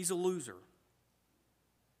 He's a loser.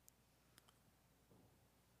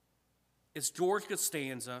 It's George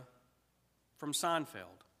Costanza from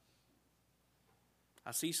Seinfeld.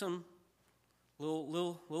 I see some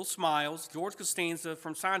little smiles. George Costanza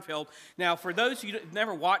from Seinfeld. Now, for those of you that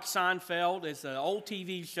never watched Seinfeld, it's an old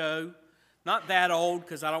TV show. Not that old,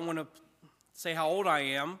 because I don't want to say how old I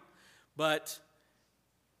am, but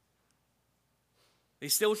They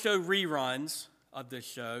still show reruns of this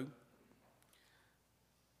show.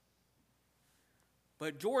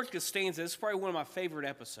 But George Costanza, this is probably one of my favorite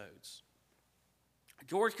episodes.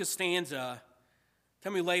 George Costanza,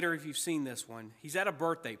 tell me later if you've seen this one. He's at a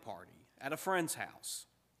birthday party at a friend's house.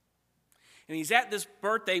 And he's at this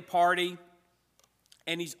birthday party,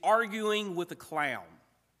 and he's arguing with a clown.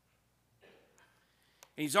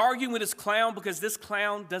 And he's arguing with this clown because this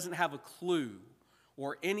clown doesn't have a clue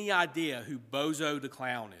or any idea who Bozo the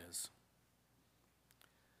Clown is.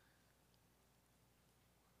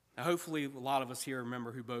 Now, hopefully, a lot of us here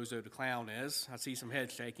remember who Bozo the Clown is. I see some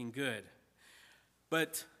head shaking. Good.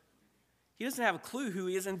 But he doesn't have a clue who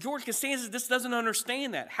he is. And George Costanza just doesn't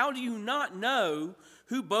understand that. How do you not know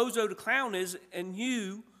who Bozo the Clown is and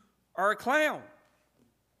you are a clown?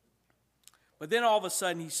 But then all of a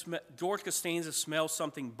sudden, George Costanza smells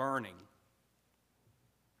something burning.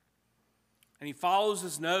 And he follows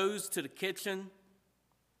his nose to the kitchen,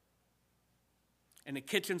 and the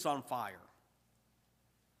kitchen's on fire.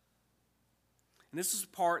 And this is the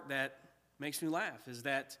part that makes me laugh, is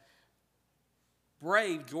that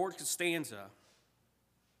brave George Costanza,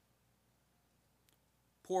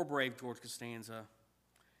 poor brave George Costanza,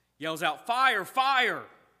 yells out, "Fire, fire!"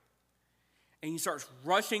 And he starts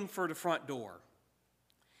rushing for the front door.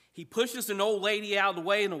 He pushes an old lady out of the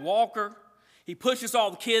way in a walker. He pushes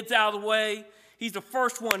all the kids out of the way. He's the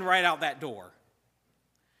first one right out that door.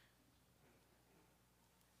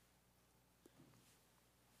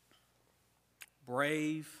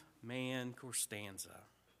 Brave man Costanza.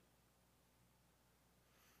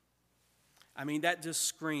 I mean, that just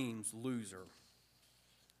screams loser.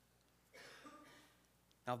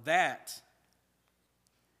 Now that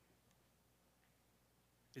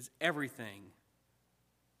is everything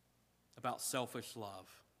about selfish love.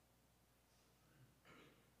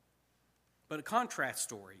 But a contrast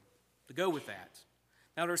story to go with that.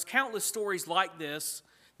 Now, there's countless stories like this.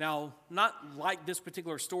 Now, not like this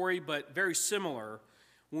particular story, but very similar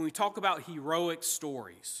when we talk about heroic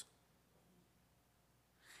stories.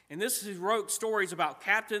 And this heroic story is about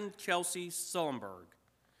Captain Chelsea Sullenberg.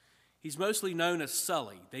 He's mostly known as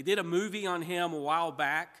Sully. They did a movie on him a while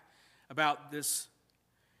back about this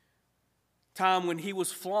time when he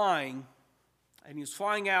was flying, and he was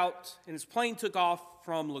flying out, and his plane took off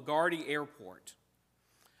from LaGuardia Airport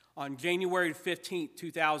on January 15th,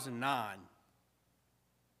 2009.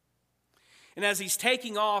 And as he's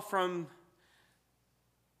taking off from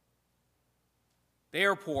the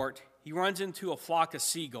airport, he runs into a flock of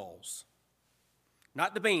seagulls.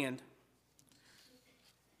 Not the band.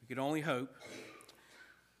 We could only hope.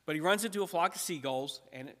 But he runs into a flock of seagulls,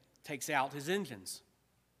 and it takes out his engines.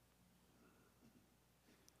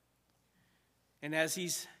 And as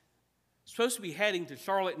he's supposed to be heading to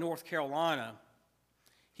Charlotte, North Carolina,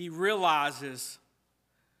 he realizes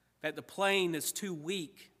that the plane is too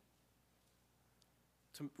weak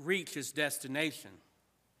to reach his destination.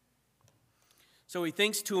 So he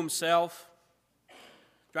thinks to himself,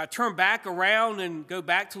 do I turn back around and go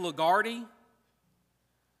back to LaGuardia?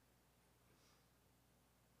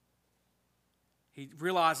 He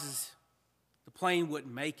realizes the plane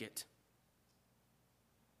wouldn't make it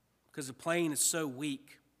because the plane is so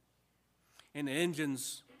weak and the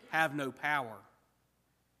engines have no power.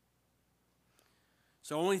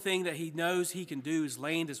 So the only thing that he knows he can do is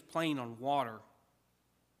land his plane on water.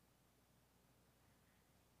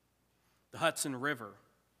 The Hudson River,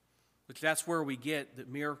 which that's where we get the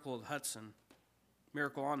miracle of Hudson,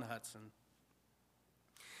 miracle on the Hudson.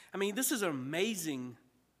 I mean, this is an amazing,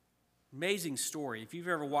 amazing story. If you've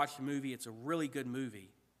ever watched the movie, it's a really good movie.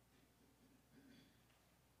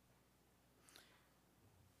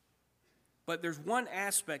 But there's one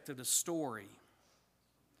aspect of the story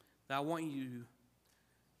that I want you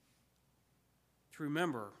to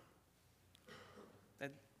remember,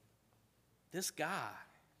 that this guy,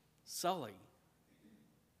 Sully,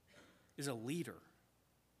 is a leader,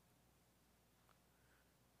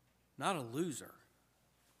 not a loser.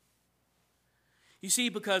 You see,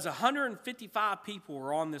 because 155 people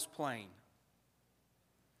were on this plane,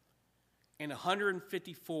 and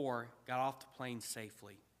 154 got off the plane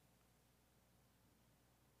safely.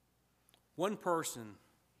 One person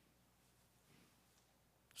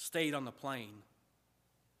stayed on the plane,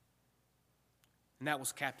 and that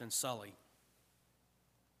was Captain Sully.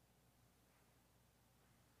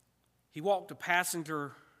 He walked the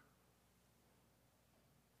passenger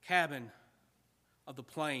cabin of the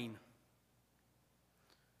plane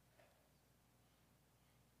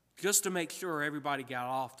just to make sure everybody got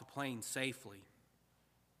off the plane safely.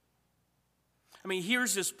 I mean,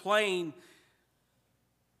 here's this plane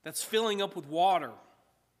that's filling up with water.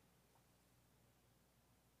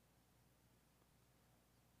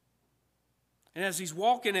 And as he's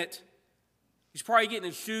walking it, he's probably getting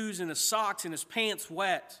his shoes and his socks and his pants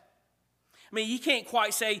wet. I mean, you can't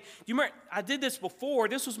quite say, do you remember, I did this before.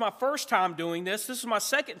 This was my first time doing this. This was my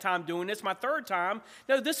second time doing this, my third time.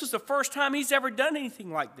 No, this was the first time he's ever done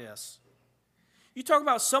anything like this. You talk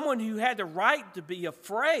about someone who had the right to be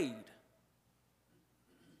afraid.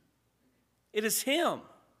 It is him.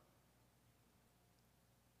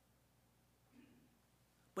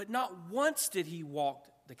 But not once did he walk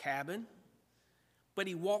the cabin, but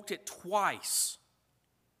he walked it twice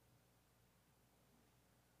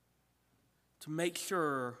to make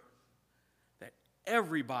sure that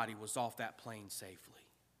everybody was off that plane safely.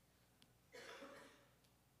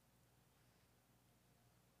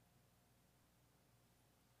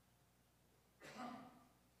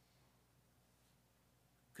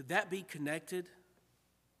 Could that be connected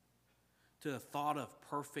to the thought of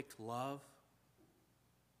perfect love?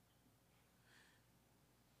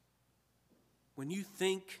 When you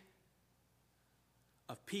think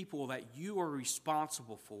of people that you are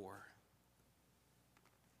responsible for,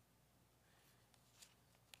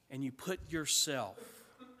 and you put yourself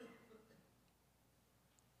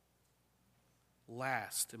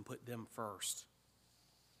last and put them first,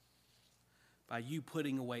 by you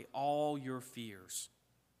putting away all your fears.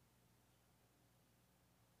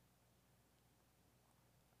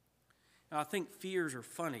 Now, I think fears are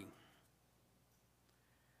funny.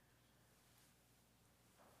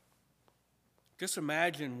 Just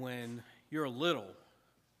imagine when you're little,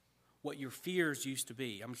 what your fears used to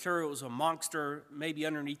be. I'm sure it was a monster maybe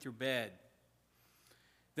underneath your bed.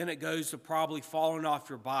 Then it goes to probably falling off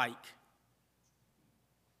your bike.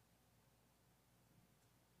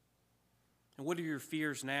 And what are your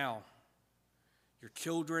fears now? Your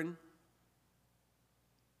children?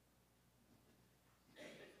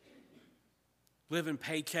 Living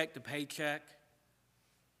paycheck to paycheck?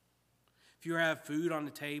 If you have food on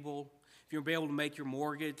the table? If you'll be able to make your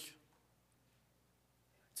mortgage?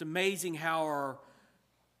 It's amazing how our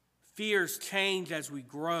fears change as we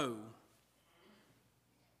grow.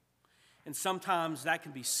 And sometimes that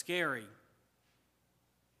can be scary.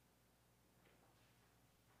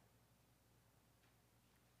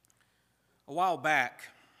 A while back,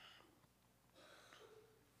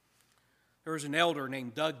 there was an elder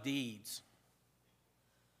named Doug Deeds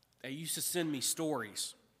that used to send me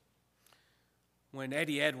stories when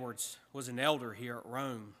Eddie Edwards was an elder here at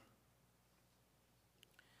Rome.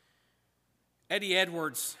 Eddie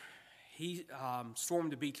Edwards, he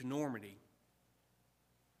stormed the beach of Normandy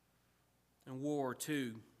in World War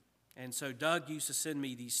II. And so Doug used to send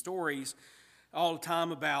me these stories all the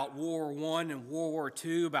time about World War I and World War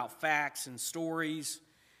II, about facts and stories,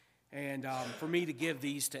 and for me to give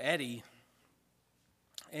these to Eddie.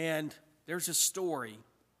 And there's a story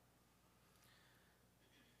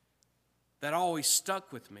that always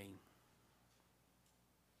stuck with me.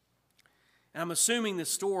 And I'm assuming the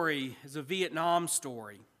story is a Vietnam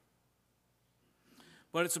story.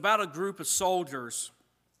 But it's about a group of soldiers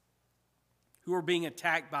who are being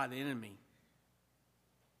attacked by the enemy.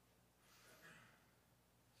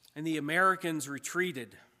 And the Americans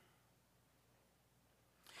retreated.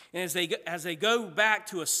 And as they go back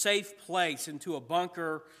to a safe place, into a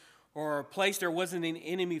bunker or a place there wasn't an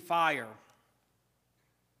enemy fire,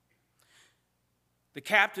 the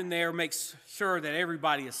captain there makes sure that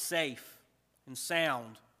everybody is safe and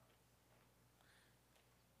sound.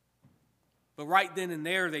 But right then and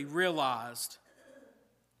there, they realized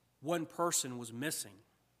one person was missing.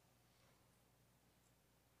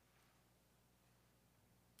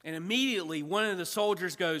 And immediately, one of the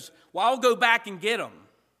soldiers goes, "Well, I'll go back and get him."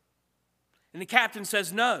 And the captain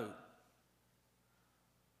says, "No."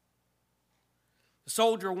 The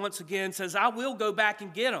soldier once again says, "I will go back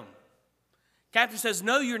and get him." Captain says,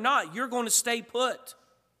 "No, you're not. You're going to stay put."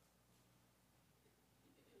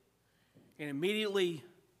 And immediately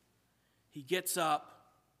he gets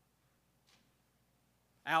up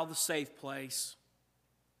out of the safe place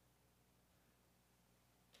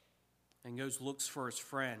and goes looks for his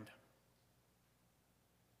friend.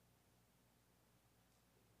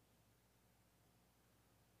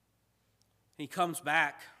 He comes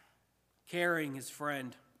back carrying his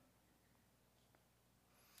friend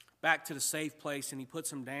back to the safe place, and he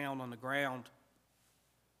puts him down on the ground.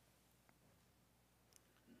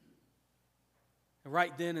 And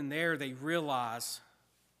right then and there, they realize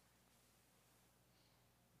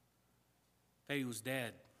that he was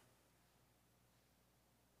dead.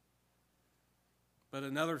 But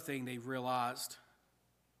another thing they realized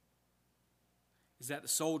is that the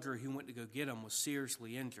soldier who went to go get him was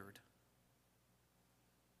seriously injured.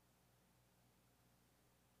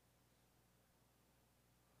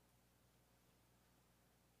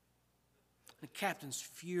 The captain's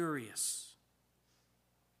furious.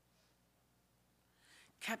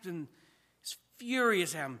 Captain is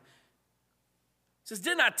furious at him. He says,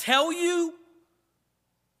 didn't I tell you?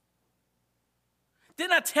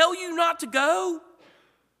 Didn't I tell you not to go?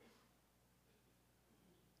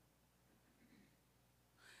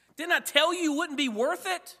 Didn't I tell you it wouldn't be worth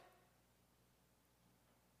it?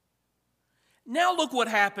 Now look what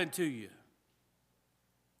happened to you.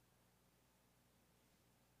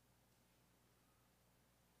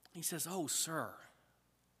 He says, oh, sir,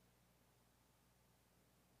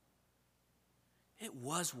 it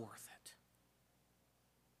was worth it.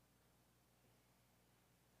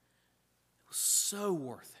 It was so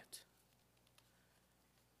worth it.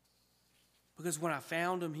 Because when I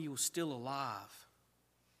found him, he was still alive.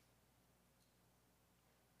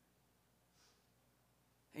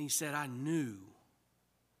 And he said, I knew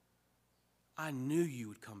you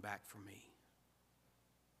would come back for me.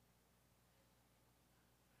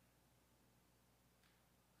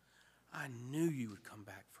 I knew you would come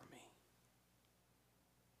back for me.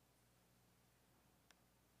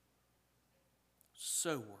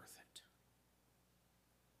 So worth it.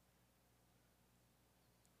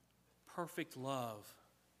 Perfect love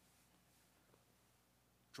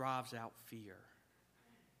drives out fear.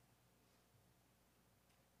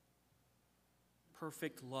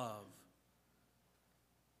 Perfect love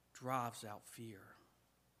drives out fear.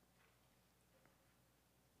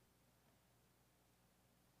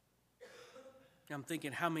 I'm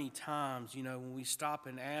thinking how many times, when we stop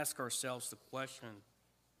and ask ourselves the question,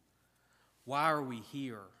 why are we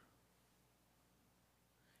here?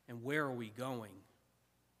 And where are we going?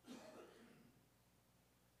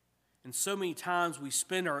 And so many times we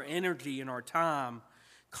spend our energy and our time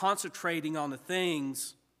concentrating on the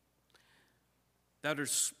things that are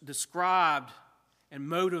described and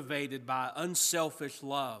motivated by unselfish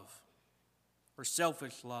love or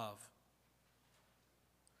selfish love.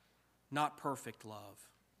 Not perfect love.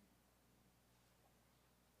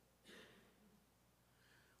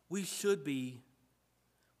 We should be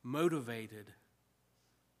motivated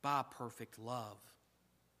by perfect love.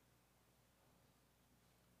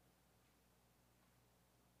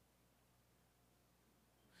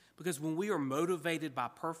 Because when we are motivated by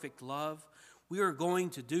perfect love, we are going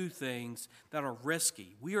to do things that are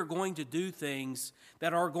risky. We are going to do things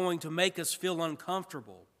that are going to make us feel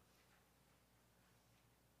uncomfortable.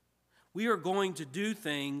 We are going to do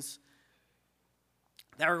things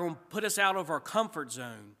that are going to put us out of our comfort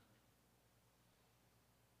zone.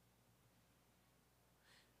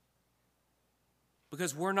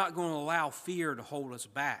 Because we're not going to allow fear to hold us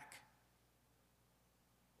back.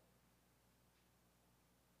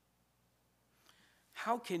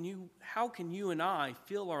 How can you and I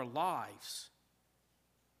fill our lives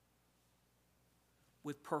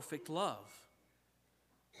with perfect love?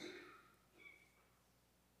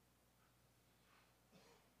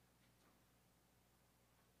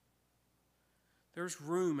 There's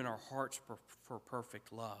room in our hearts for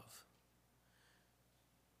perfect love.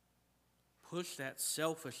 Push that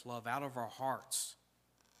selfish love out of our hearts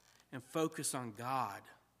and focus on God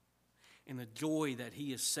and the joy that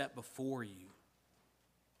He has set before you.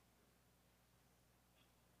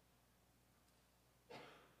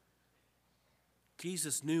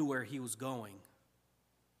 Jesus knew where He was going.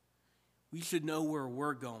 We should know where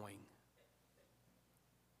we're going.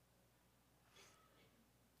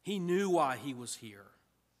 He knew why He was here.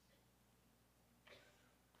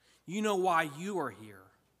 You know why you are here.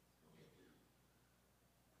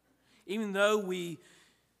 Even though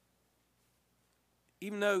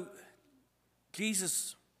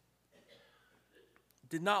Jesus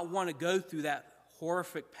did not want to go through that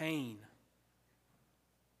horrific pain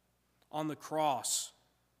on the cross,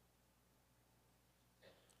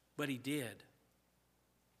 but He did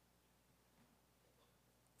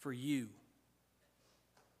for you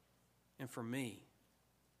and for me.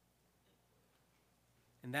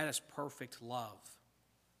 And that is perfect love.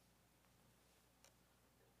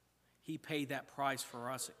 He paid that price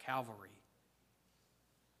for us at Calvary.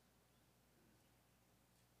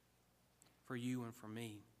 For you and for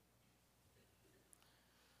me.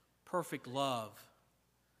 Perfect love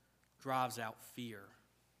drives out fear.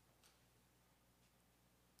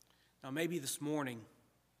 Now, maybe this morning,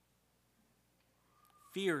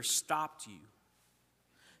 fear stopped you.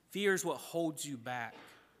 Fear is what holds you back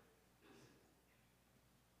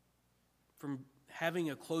from having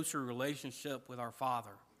a closer relationship with our Father.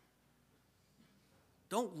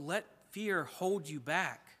 Don't let fear hold you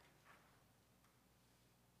back.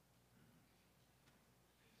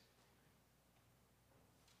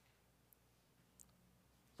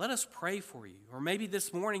 let us pray for you. Or maybe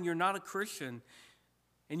this morning you're not a Christian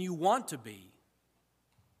and you want to be.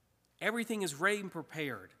 Everything is ready and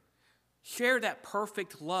prepared. Share that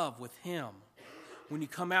perfect love with Him when you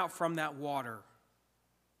come out from that water.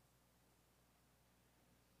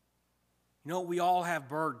 You know, we all have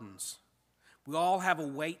burdens. We all have a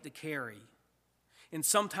weight to carry. And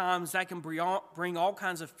sometimes that can bring all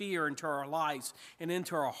kinds of fear into our lives and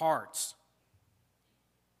into our hearts.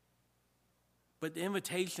 But the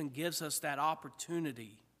invitation gives us that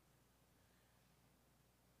opportunity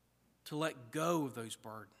to let go of those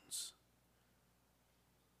burdens,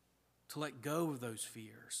 to let go of those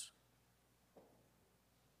fears,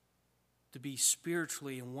 to be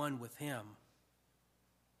spiritually in one with Him.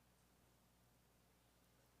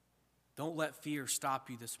 Don't let fear stop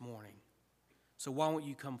you this morning. So why won't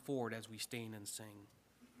you come forward as we stand and sing?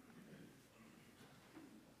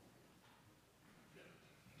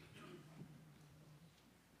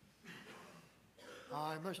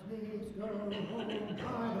 I must needs go home by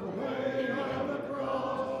the way of the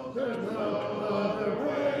cross. There's no other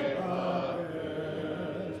way but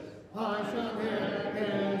this. I shall get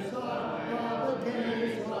inside of the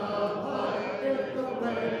gates of life if the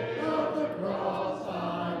way of the cross I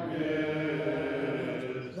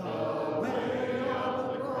miss. The way of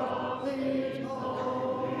the cross leads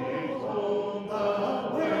home. The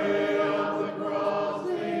way of the cross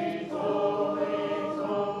leads home.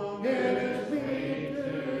 It is me.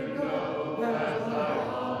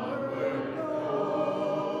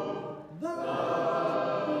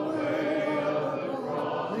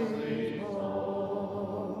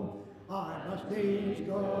 Please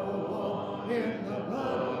go on in the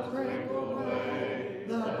blood sprinkled way,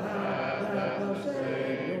 the path that the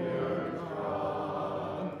Savior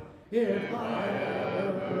trod. If I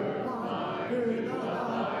ever come to the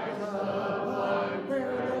heights of life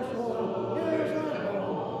where the soul is at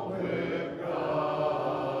home with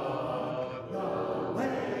God, the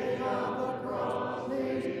way of the cross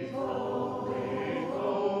leads home.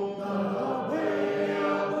 The way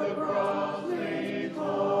of the cross leads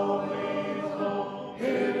home.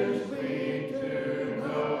 It is sweet to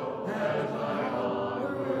know as I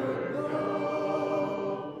onward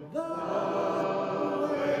go, the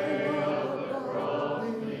way of the cross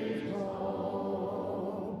leads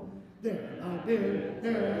home. Then I bid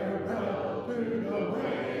farewell to the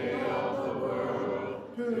way of the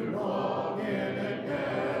world, to walk in it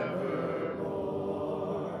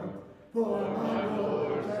evermore. For my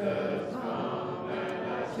Lord says, come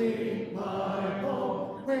and see my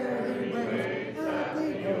home, where He waits at the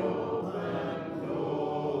open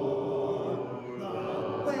door. The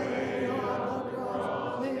way of the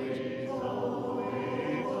cross leads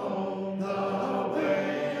home. The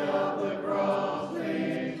way of the cross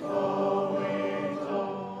leads home.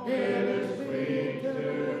 It is sweet to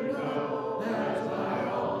know as I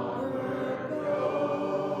onward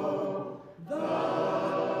go.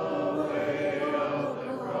 The way of the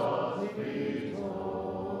cross leads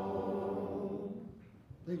home.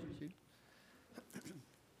 Please be seated.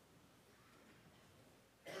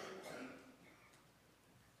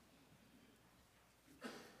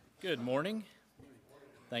 Good morning.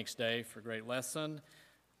 Thanks, Dave, for a great lesson.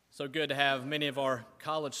 So good to have many of our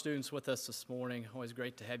college students with us this morning. Always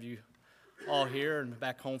great to have you all here and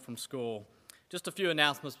back home from school. Just a few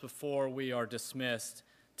announcements before we are dismissed.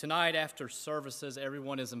 Tonight, after services,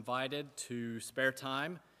 everyone is invited to spare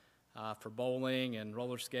time for bowling and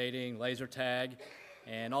roller skating, laser tag,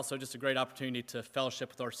 and also just a great opportunity to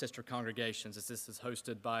fellowship with our sister congregations, as this is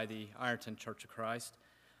hosted by the Ironton Church of Christ.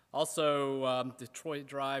 Also, the Troy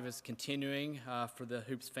Drive is continuing for the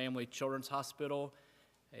Hoops Family Children's Hospital.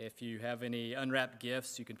 If you have any unwrapped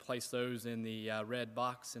gifts, you can place those in the red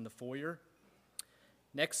box in the foyer.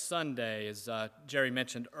 Next Sunday, as Jerry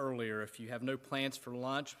mentioned earlier, if you have no plans for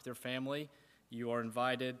lunch with your family, you are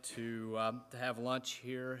invited to have lunch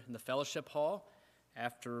here in the fellowship hall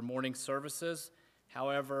after morning services.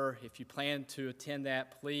 However, if you plan to attend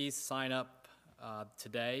that, please sign up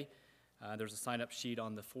today. There's a sign-up sheet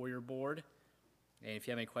on the foyer board. And if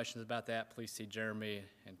you have any questions about that, please see Jeremy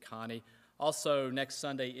and Connie. Also, next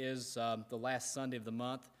Sunday is the last Sunday of the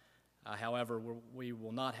month. However, we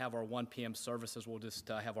will not have our 1 p.m. services. We'll just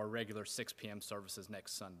have our regular 6 p.m. services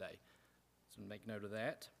next Sunday. So make note of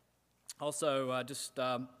that. Also, just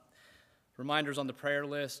reminders on the prayer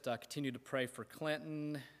list. Continue to pray for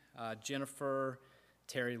Clinton, Jennifer,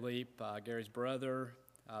 Terry Leap, Gary's brother,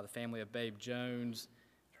 the family of Babe Jones,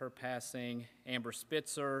 her passing, Amber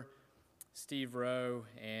Spitzer, Steve Rowe,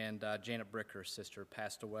 and Janet Bricker's sister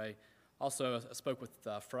passed away. Also, I spoke with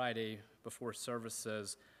Friday before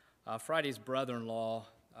services. Friday's brother-in-law,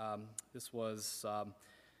 this was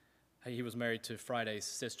He was married to Friday's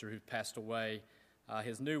sister who passed away.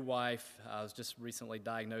 His new wife was just recently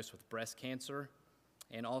diagnosed with breast cancer,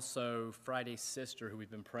 and also Friday's sister, who we've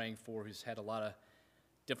been praying for, who's had a lot of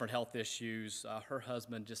different health issues. Her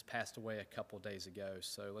husband just passed away a couple days ago,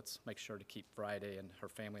 so let's make sure to keep Friday and her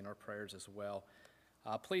family in our prayers as well.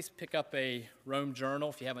 Please pick up a Rome Journal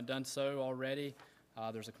if you haven't done so already.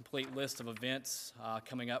 There's a complete list of events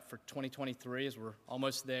coming up for 2023 as we're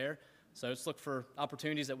almost there. So let's look for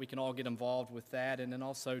opportunities that we can all get involved with that, and then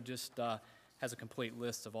also just has a complete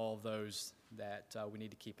list of all of those that we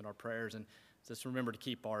need to keep in our prayers. And just remember to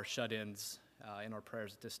keep our shut-ins in our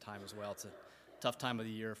prayers at this time as well. It's a tough time of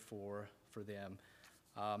the year for them.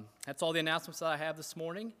 That's all the announcements that I have this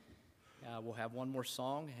morning. We'll have one more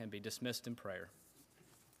song and be dismissed in prayer.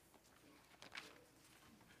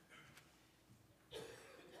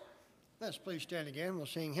 Let's please stand again. We'll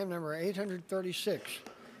sing hymn number 836,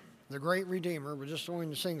 The Great Redeemer. We're just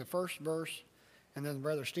going to sing the first verse, and then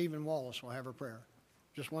Brother Stephen Wallace will have a prayer.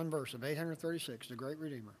 Just one verse of 836, The Great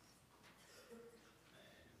Redeemer.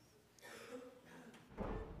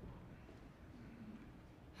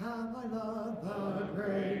 How I love the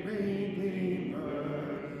great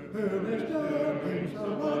Redeemer, who is doing so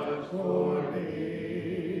much for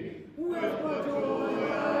me. With what joy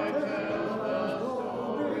I tell of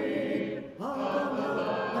glory, of the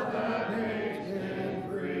love that makes him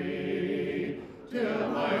free. Till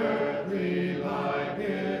my earthly life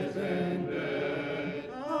is ended,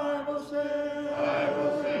 I will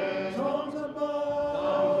sing songs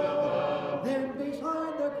above, then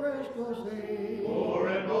beside the crystal sea. More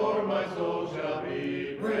and more my soul shall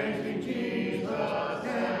be praising Jesus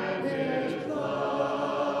and his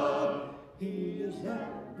love. He is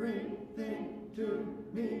everything to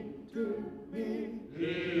me, to me. He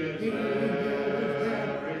is everything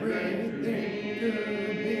to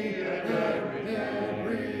me, and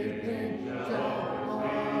everything shall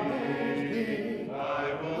always be. I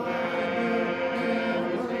will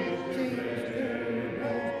never cease to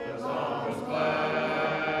raise the songs glad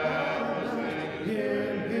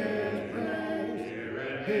in his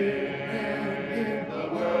praise, here and in the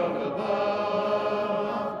world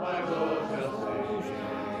above. My soul shall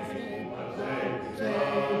sing the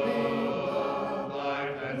saving love,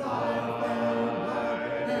 life and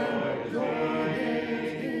life, and joy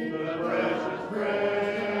is in the precious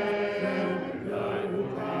presence you died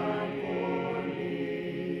for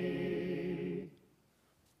me.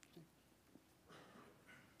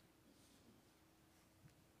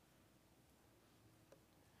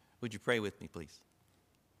 Would you pray with me, please?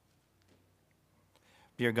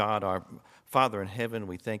 Dear God, our Father in heaven,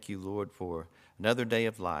 we thank you, Lord, for another day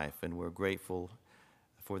of life, and we're grateful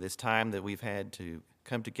for this time that we've had to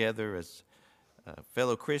come together as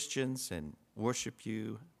fellow Christians and worship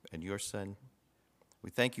you and your Son.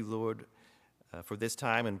 We thank you, Lord, for this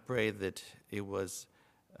time and pray that it was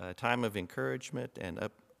a time of encouragement and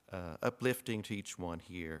uplifting to each one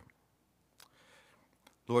here.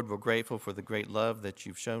 Lord, we're grateful for the great love that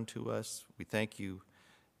you've shown to us. We thank you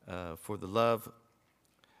for the love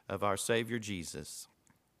of our Savior Jesus.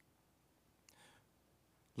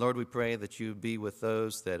 Lord, we pray that you be with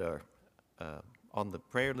those that are on the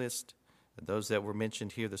prayer list, and those that were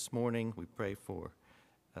mentioned here this morning. We pray for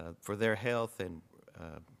their health and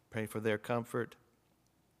pray for their comfort.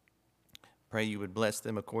 Pray you would bless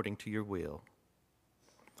them according to your will.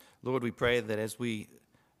 Lord, we pray that as we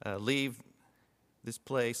leave this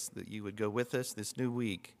place, that you would go with us this new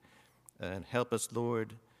week and help us,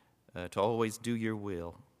 Lord, to always do your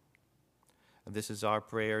will. And this is our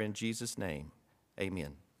prayer in Jesus' name.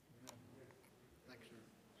 Amen. Thanks, sir.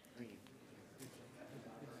 Thank you.